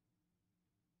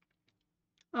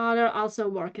 Oh, they're also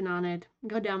working on it.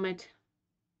 God damn it.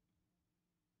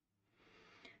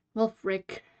 Well,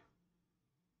 frick.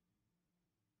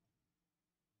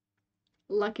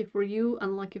 Lucky for you,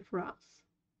 unlucky for us.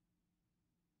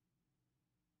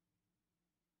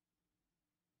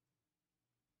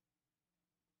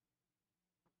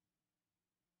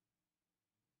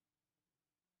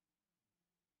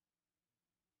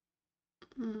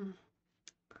 Mm.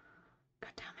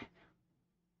 God damn it.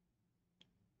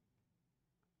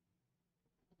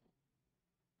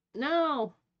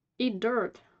 No! Eat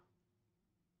dirt.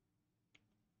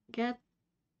 Get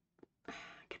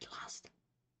get lost.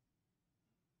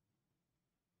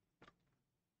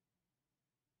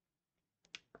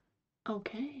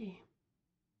 Okay.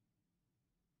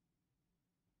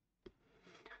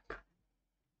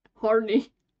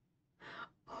 Horny.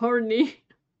 Horny.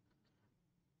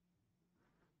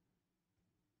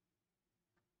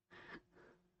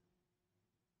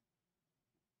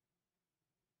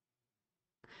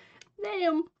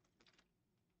 Damn.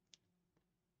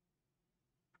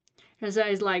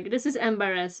 Erza is like, this is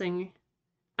embarrassing.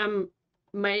 I'm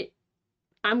my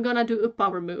I'm gonna do a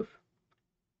power move.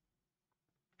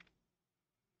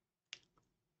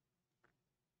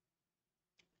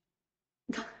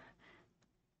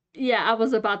 Yeah, I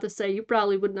was about to say you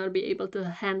probably would not be able to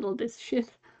handle this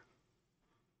shit.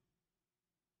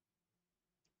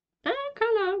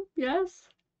 Kinda, yes.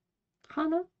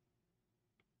 Kinda.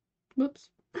 Whoops.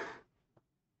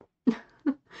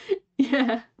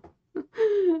 Yeah.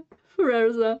 For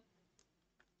Erza.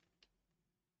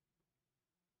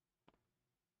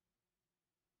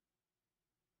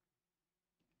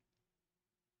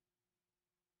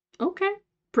 Okay.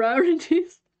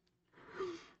 Priorities.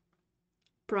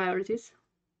 Priorities.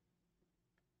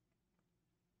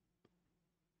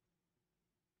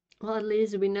 Well, at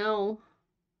least we know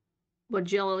what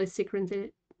Jill is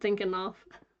secretly thinking of.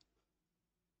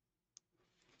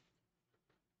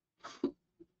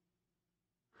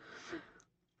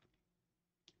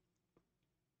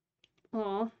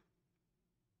 Oh.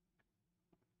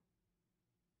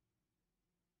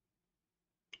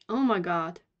 Oh my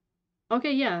god.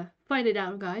 Okay, yeah. Fight it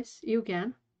out, guys. You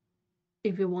can.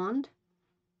 If you want.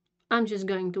 I'm just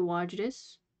going to watch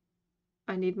this.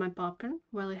 I need my popcorn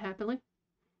really happily.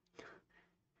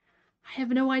 I have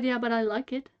no idea, but I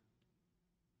like it.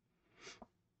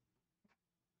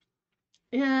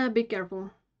 Yeah, be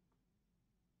careful.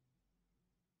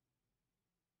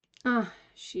 Ah,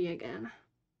 she again.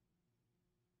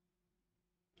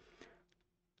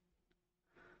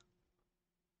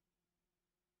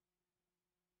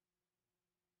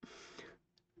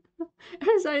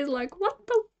 Erza is like, what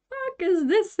the fuck is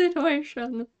this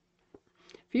situation?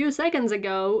 Few seconds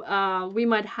ago, we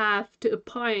might have to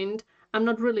appoint, I'm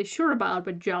not really sure about,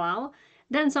 but Jalal.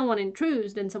 Then someone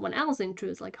intrudes, then someone else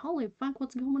intrudes. Like, holy fuck,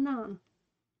 what's going on?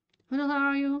 Who the hell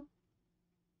are you?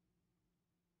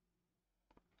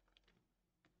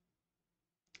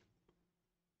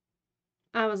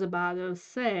 I was about to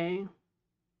say.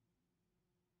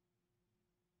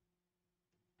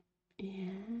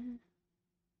 Yeah.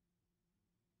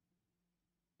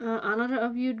 Another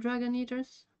of you dragon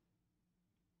eaters?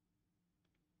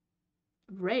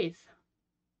 Wraith.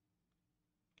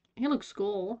 He looks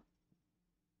cool.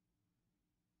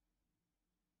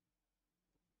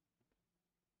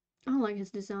 I like his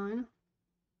design.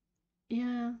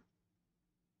 Yeah.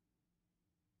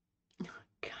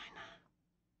 Kinda.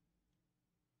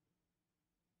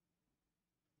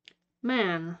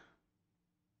 Man,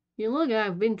 you look like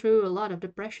I've been through a lot of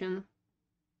depression.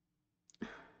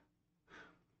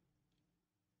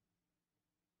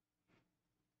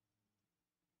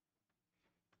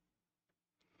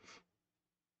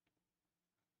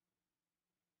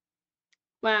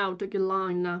 Wow, took you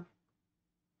long enough.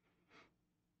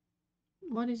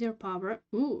 What is your power?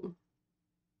 Ooh.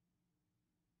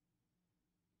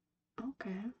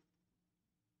 Okay.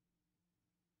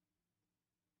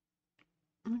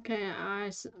 Okay,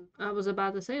 I was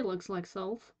about to say it looks like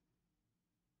Self.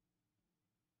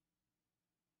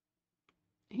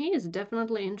 He is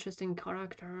definitely an interesting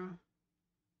character.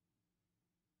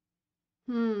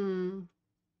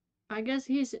 I guess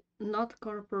he's not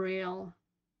corporeal.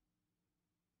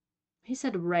 He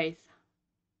said wraith.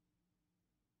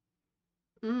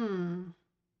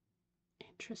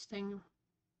 Interesting.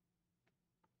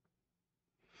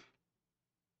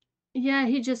 Yeah,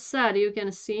 he just said you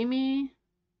can see me,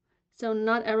 so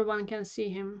not everyone can see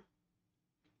him.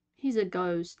 He's a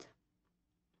ghost.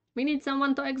 We need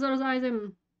someone to exorcise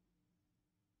him.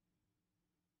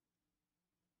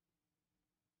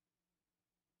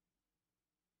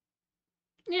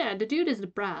 Yeah, the dude is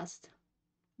depressed,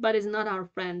 but he's not our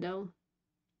friend though.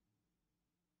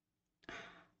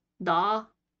 Duh.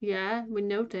 Yeah, we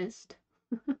noticed.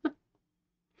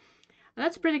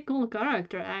 That's a pretty cool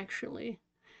character, actually.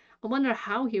 I wonder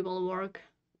how he will work.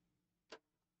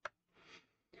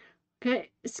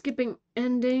 Okay, skipping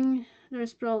ending.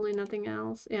 There's probably nothing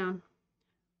else. Yeah.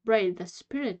 Braid, the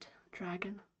spirit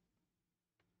dragon.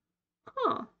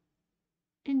 Huh.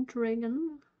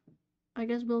 Intriguing. I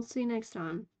guess we'll see next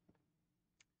time.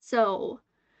 So,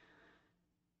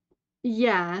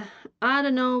 yeah, I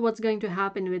don't know what's going to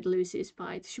happen with Lucy's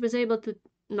fight. She was able to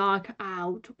knock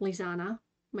out Lysana.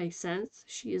 Makes sense.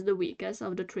 She is the weakest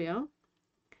of the trio.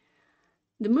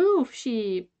 The move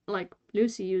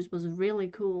Lucy used was really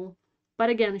cool. But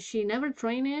again, she never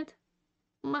trained it.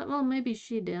 Well, maybe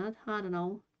she did. I don't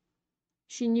know.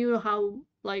 She knew how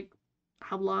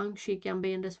long she can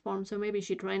be in this form, so maybe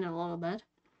she trained a little bit.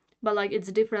 But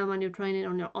it's different when you train it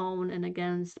on your own and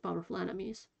against powerful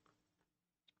enemies.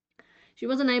 She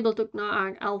wasn't able to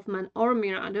knock Elfman or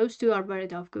Mira. Those two are very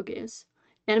tough cookies.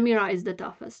 And Mira is the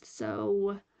toughest,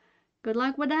 so good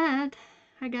luck with that,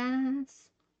 I guess.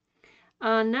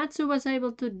 Natsu was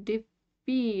able to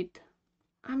defeat.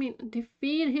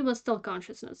 He was still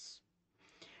consciousness.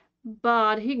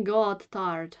 But he got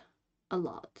tired a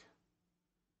lot.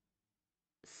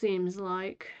 Seems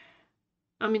like.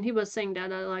 He was saying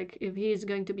that if he's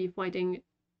going to be fighting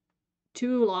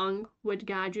too long with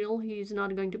Gadgil, he's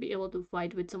not going to be able to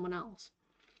fight with someone else.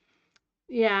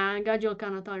 Yeah, Gadgil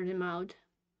kind of tired him out.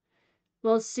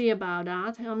 We'll see about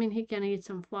that. He can eat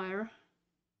some fire.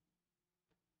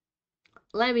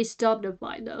 Levi stopped the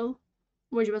fight though,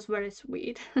 which was very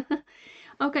sweet.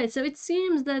 Okay, so it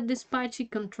seems that despite she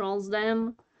controls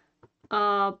them,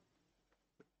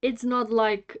 it's not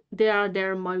like they are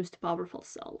their most powerful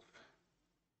self.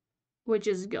 Which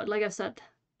is good. Like I said,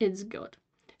 it's good.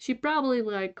 She probably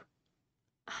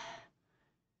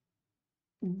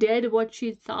did what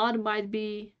she thought might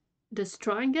be the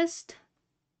strongest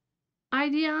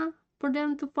idea for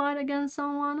them to fight against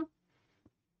someone.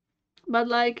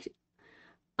 But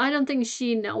I don't think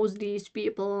she knows these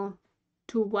people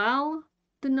too well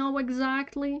to know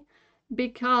exactly,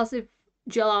 because if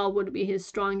Jalal would be his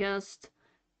strongest,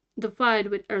 the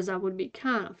fight with Erza would be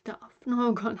kind of tough,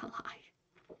 not gonna lie.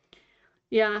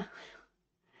 Yeah.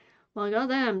 Well,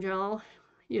 goddamn, Jalal.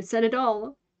 You said it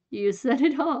all. You said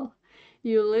it all.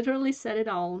 You literally said it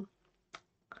all.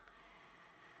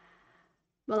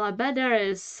 Well, I bet there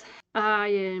is. I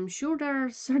am sure there are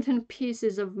certain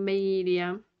pieces of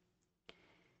media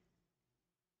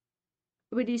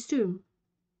with these two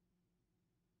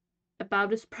about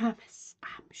this premise.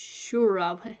 I'm sure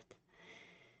of it.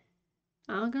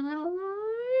 I'm not gonna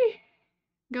lie.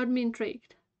 Got me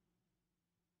intrigued.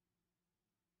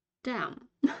 Damn.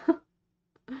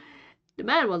 The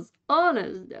man was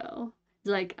honest though.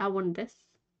 He's like, I want this,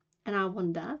 and I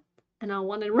want that, and I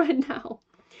want it right now.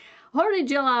 Hardy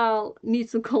Jalal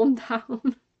needs to calm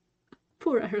down.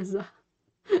 Poor Erza.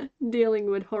 Dealing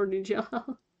with Hardy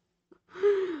Jalal.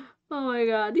 Oh my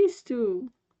god, these two.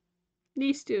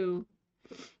 These two.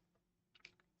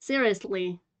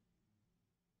 Seriously.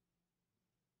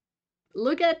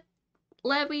 Look at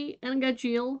Levi and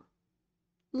Gajil.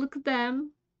 Look at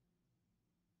them.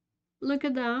 Look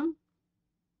at them.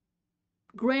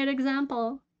 Great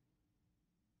example.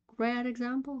 Great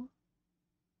example.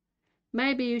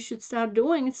 Maybe you should start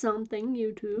doing something,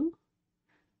 you two.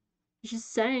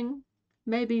 Just saying.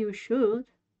 Maybe you should.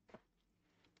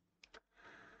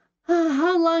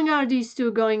 How long are these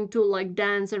two going to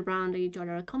dance around each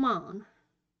other? Come on.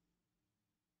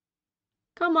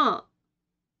 Come on.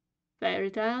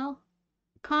 Fairy tale.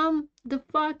 Come the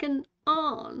fucking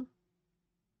on.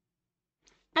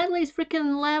 At least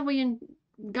freaking Levi and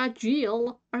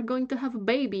Jill are going to have a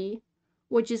baby,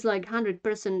 which is like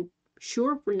 100%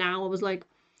 sure for now. I was like,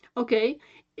 okay,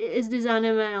 is this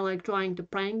anime like trying to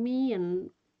prank me and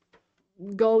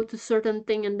go to certain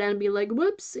thing and then be like,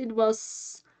 whoops, it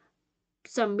was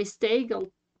some mistake,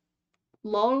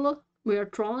 lol, we are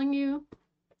trolling you?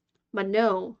 But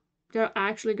no, they're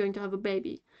actually going to have a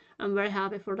baby. I'm very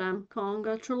happy for them.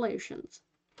 Congratulations.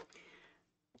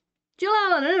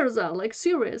 Jalal and Erza, like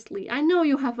seriously, I know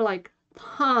you have like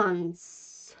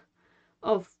tons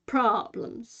of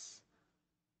problems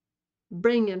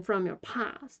bringing from your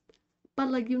past, but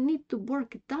like you need to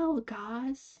work it out,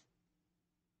 guys.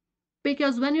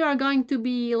 Because when you are going to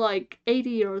be like 80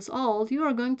 years old, you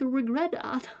are going to regret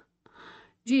that.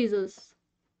 Jesus.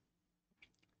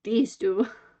 These two.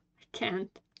 I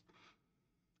can't.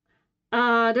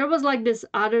 There was like this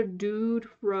other dude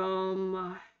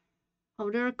from how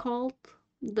they're called,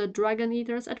 the dragon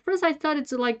eaters. At first, I thought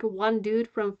it's like one dude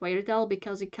from Fairy Tail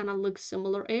because he kind of looks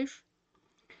similar-ish.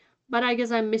 But I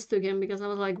guess I mistook him because I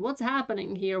was like, what's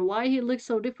happening here? Why he looks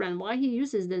so different? Why he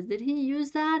uses this? Did he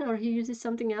use that or he uses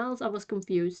something else? I was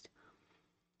confused.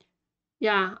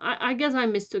 Yeah, I guess I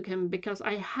mistook him because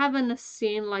I haven't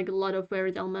seen like a lot of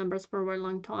Fairy Tail members for a very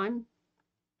long time,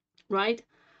 right?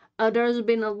 There's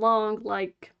been a long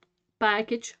like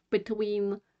package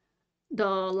between the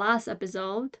last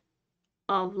episode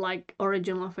of like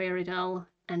original Fairy Tail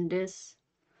and this,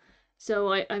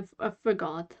 so I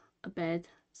forgot a bit.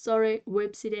 Sorry,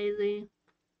 whoopsie daisy.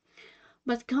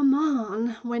 But come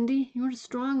on, Wendy, you're a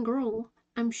strong girl.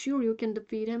 I'm sure you can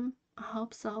defeat him. I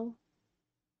hope so.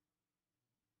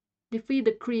 Defeat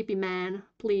the creepy man,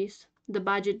 please. The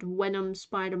budget Venom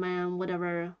Spider-Man,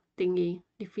 whatever thingy.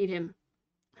 Defeat him.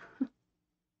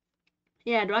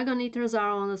 Yeah, Dragon Eaters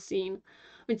are on the scene,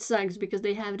 which sucks because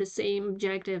they have the same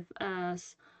objective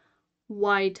as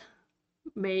White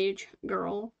Mage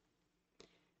Girl.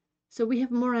 So we have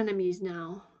more enemies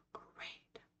now.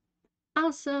 Great.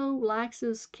 Also,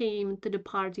 Laxus came to the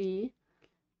party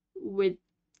with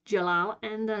Jalal,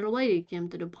 and the lady came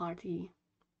to the party.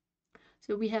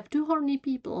 So we have two horny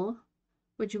people,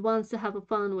 which wants to have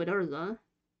fun with Erza.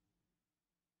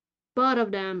 Both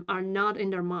of them are not in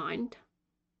their mind.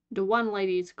 The one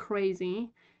lady is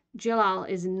crazy. Jalal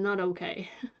is not okay.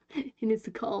 He needs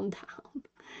to calm down.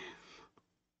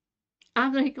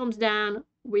 After he comes down,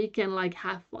 we can like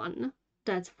have fun.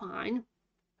 That's fine.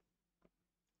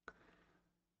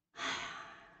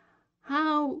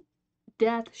 How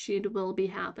that shit will be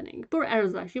happening. Poor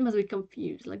Erza, she must be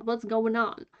confused. Like, what's going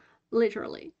on?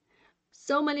 Literally.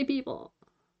 So many people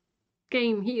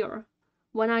came here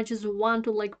when I just want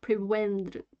to like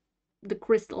prevent the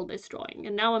crystal destroying,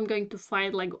 and now I'm going to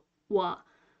fight like what?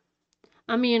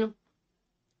 I mean,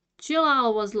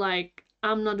 Chilal was like,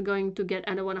 I'm not going to get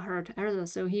anyone hurt Erza,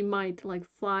 so he might like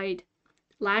fight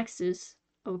Laxus.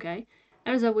 Okay,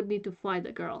 Erza would need to fight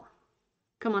the girl.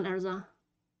 Come on, Erza.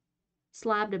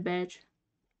 Slap the bitch.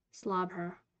 Slap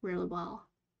her really well.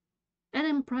 And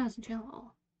impress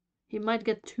Chilal. He might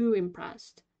get too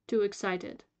impressed, too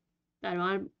excited. That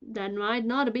might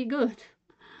not be good.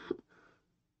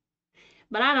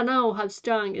 But I don't know how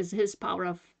strong is his power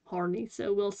of horny,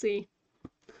 so we'll see.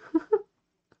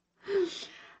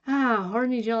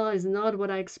 Horny Jello is not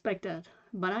what I expected,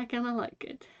 but I kinda like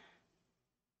it.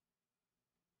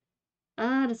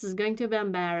 This is going to be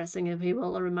embarrassing if he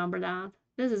will remember that.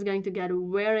 This is going to get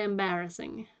very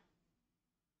embarrassing.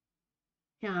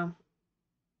 Yeah.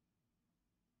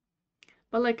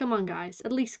 But like, come on guys,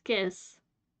 at least kiss.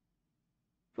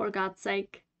 For God's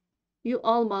sake. You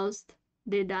almost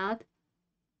did that.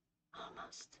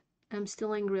 Almost. I'm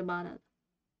still angry about it.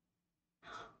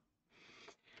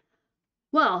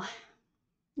 Well,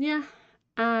 yeah,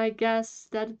 I guess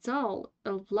that's all.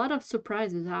 A lot of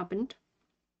surprises happened.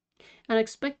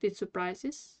 Unexpected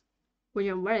surprises, which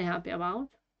I'm very happy about.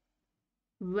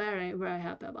 Very, very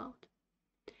happy about.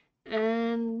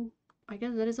 And I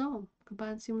guess that is all. Goodbye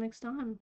and see you next time.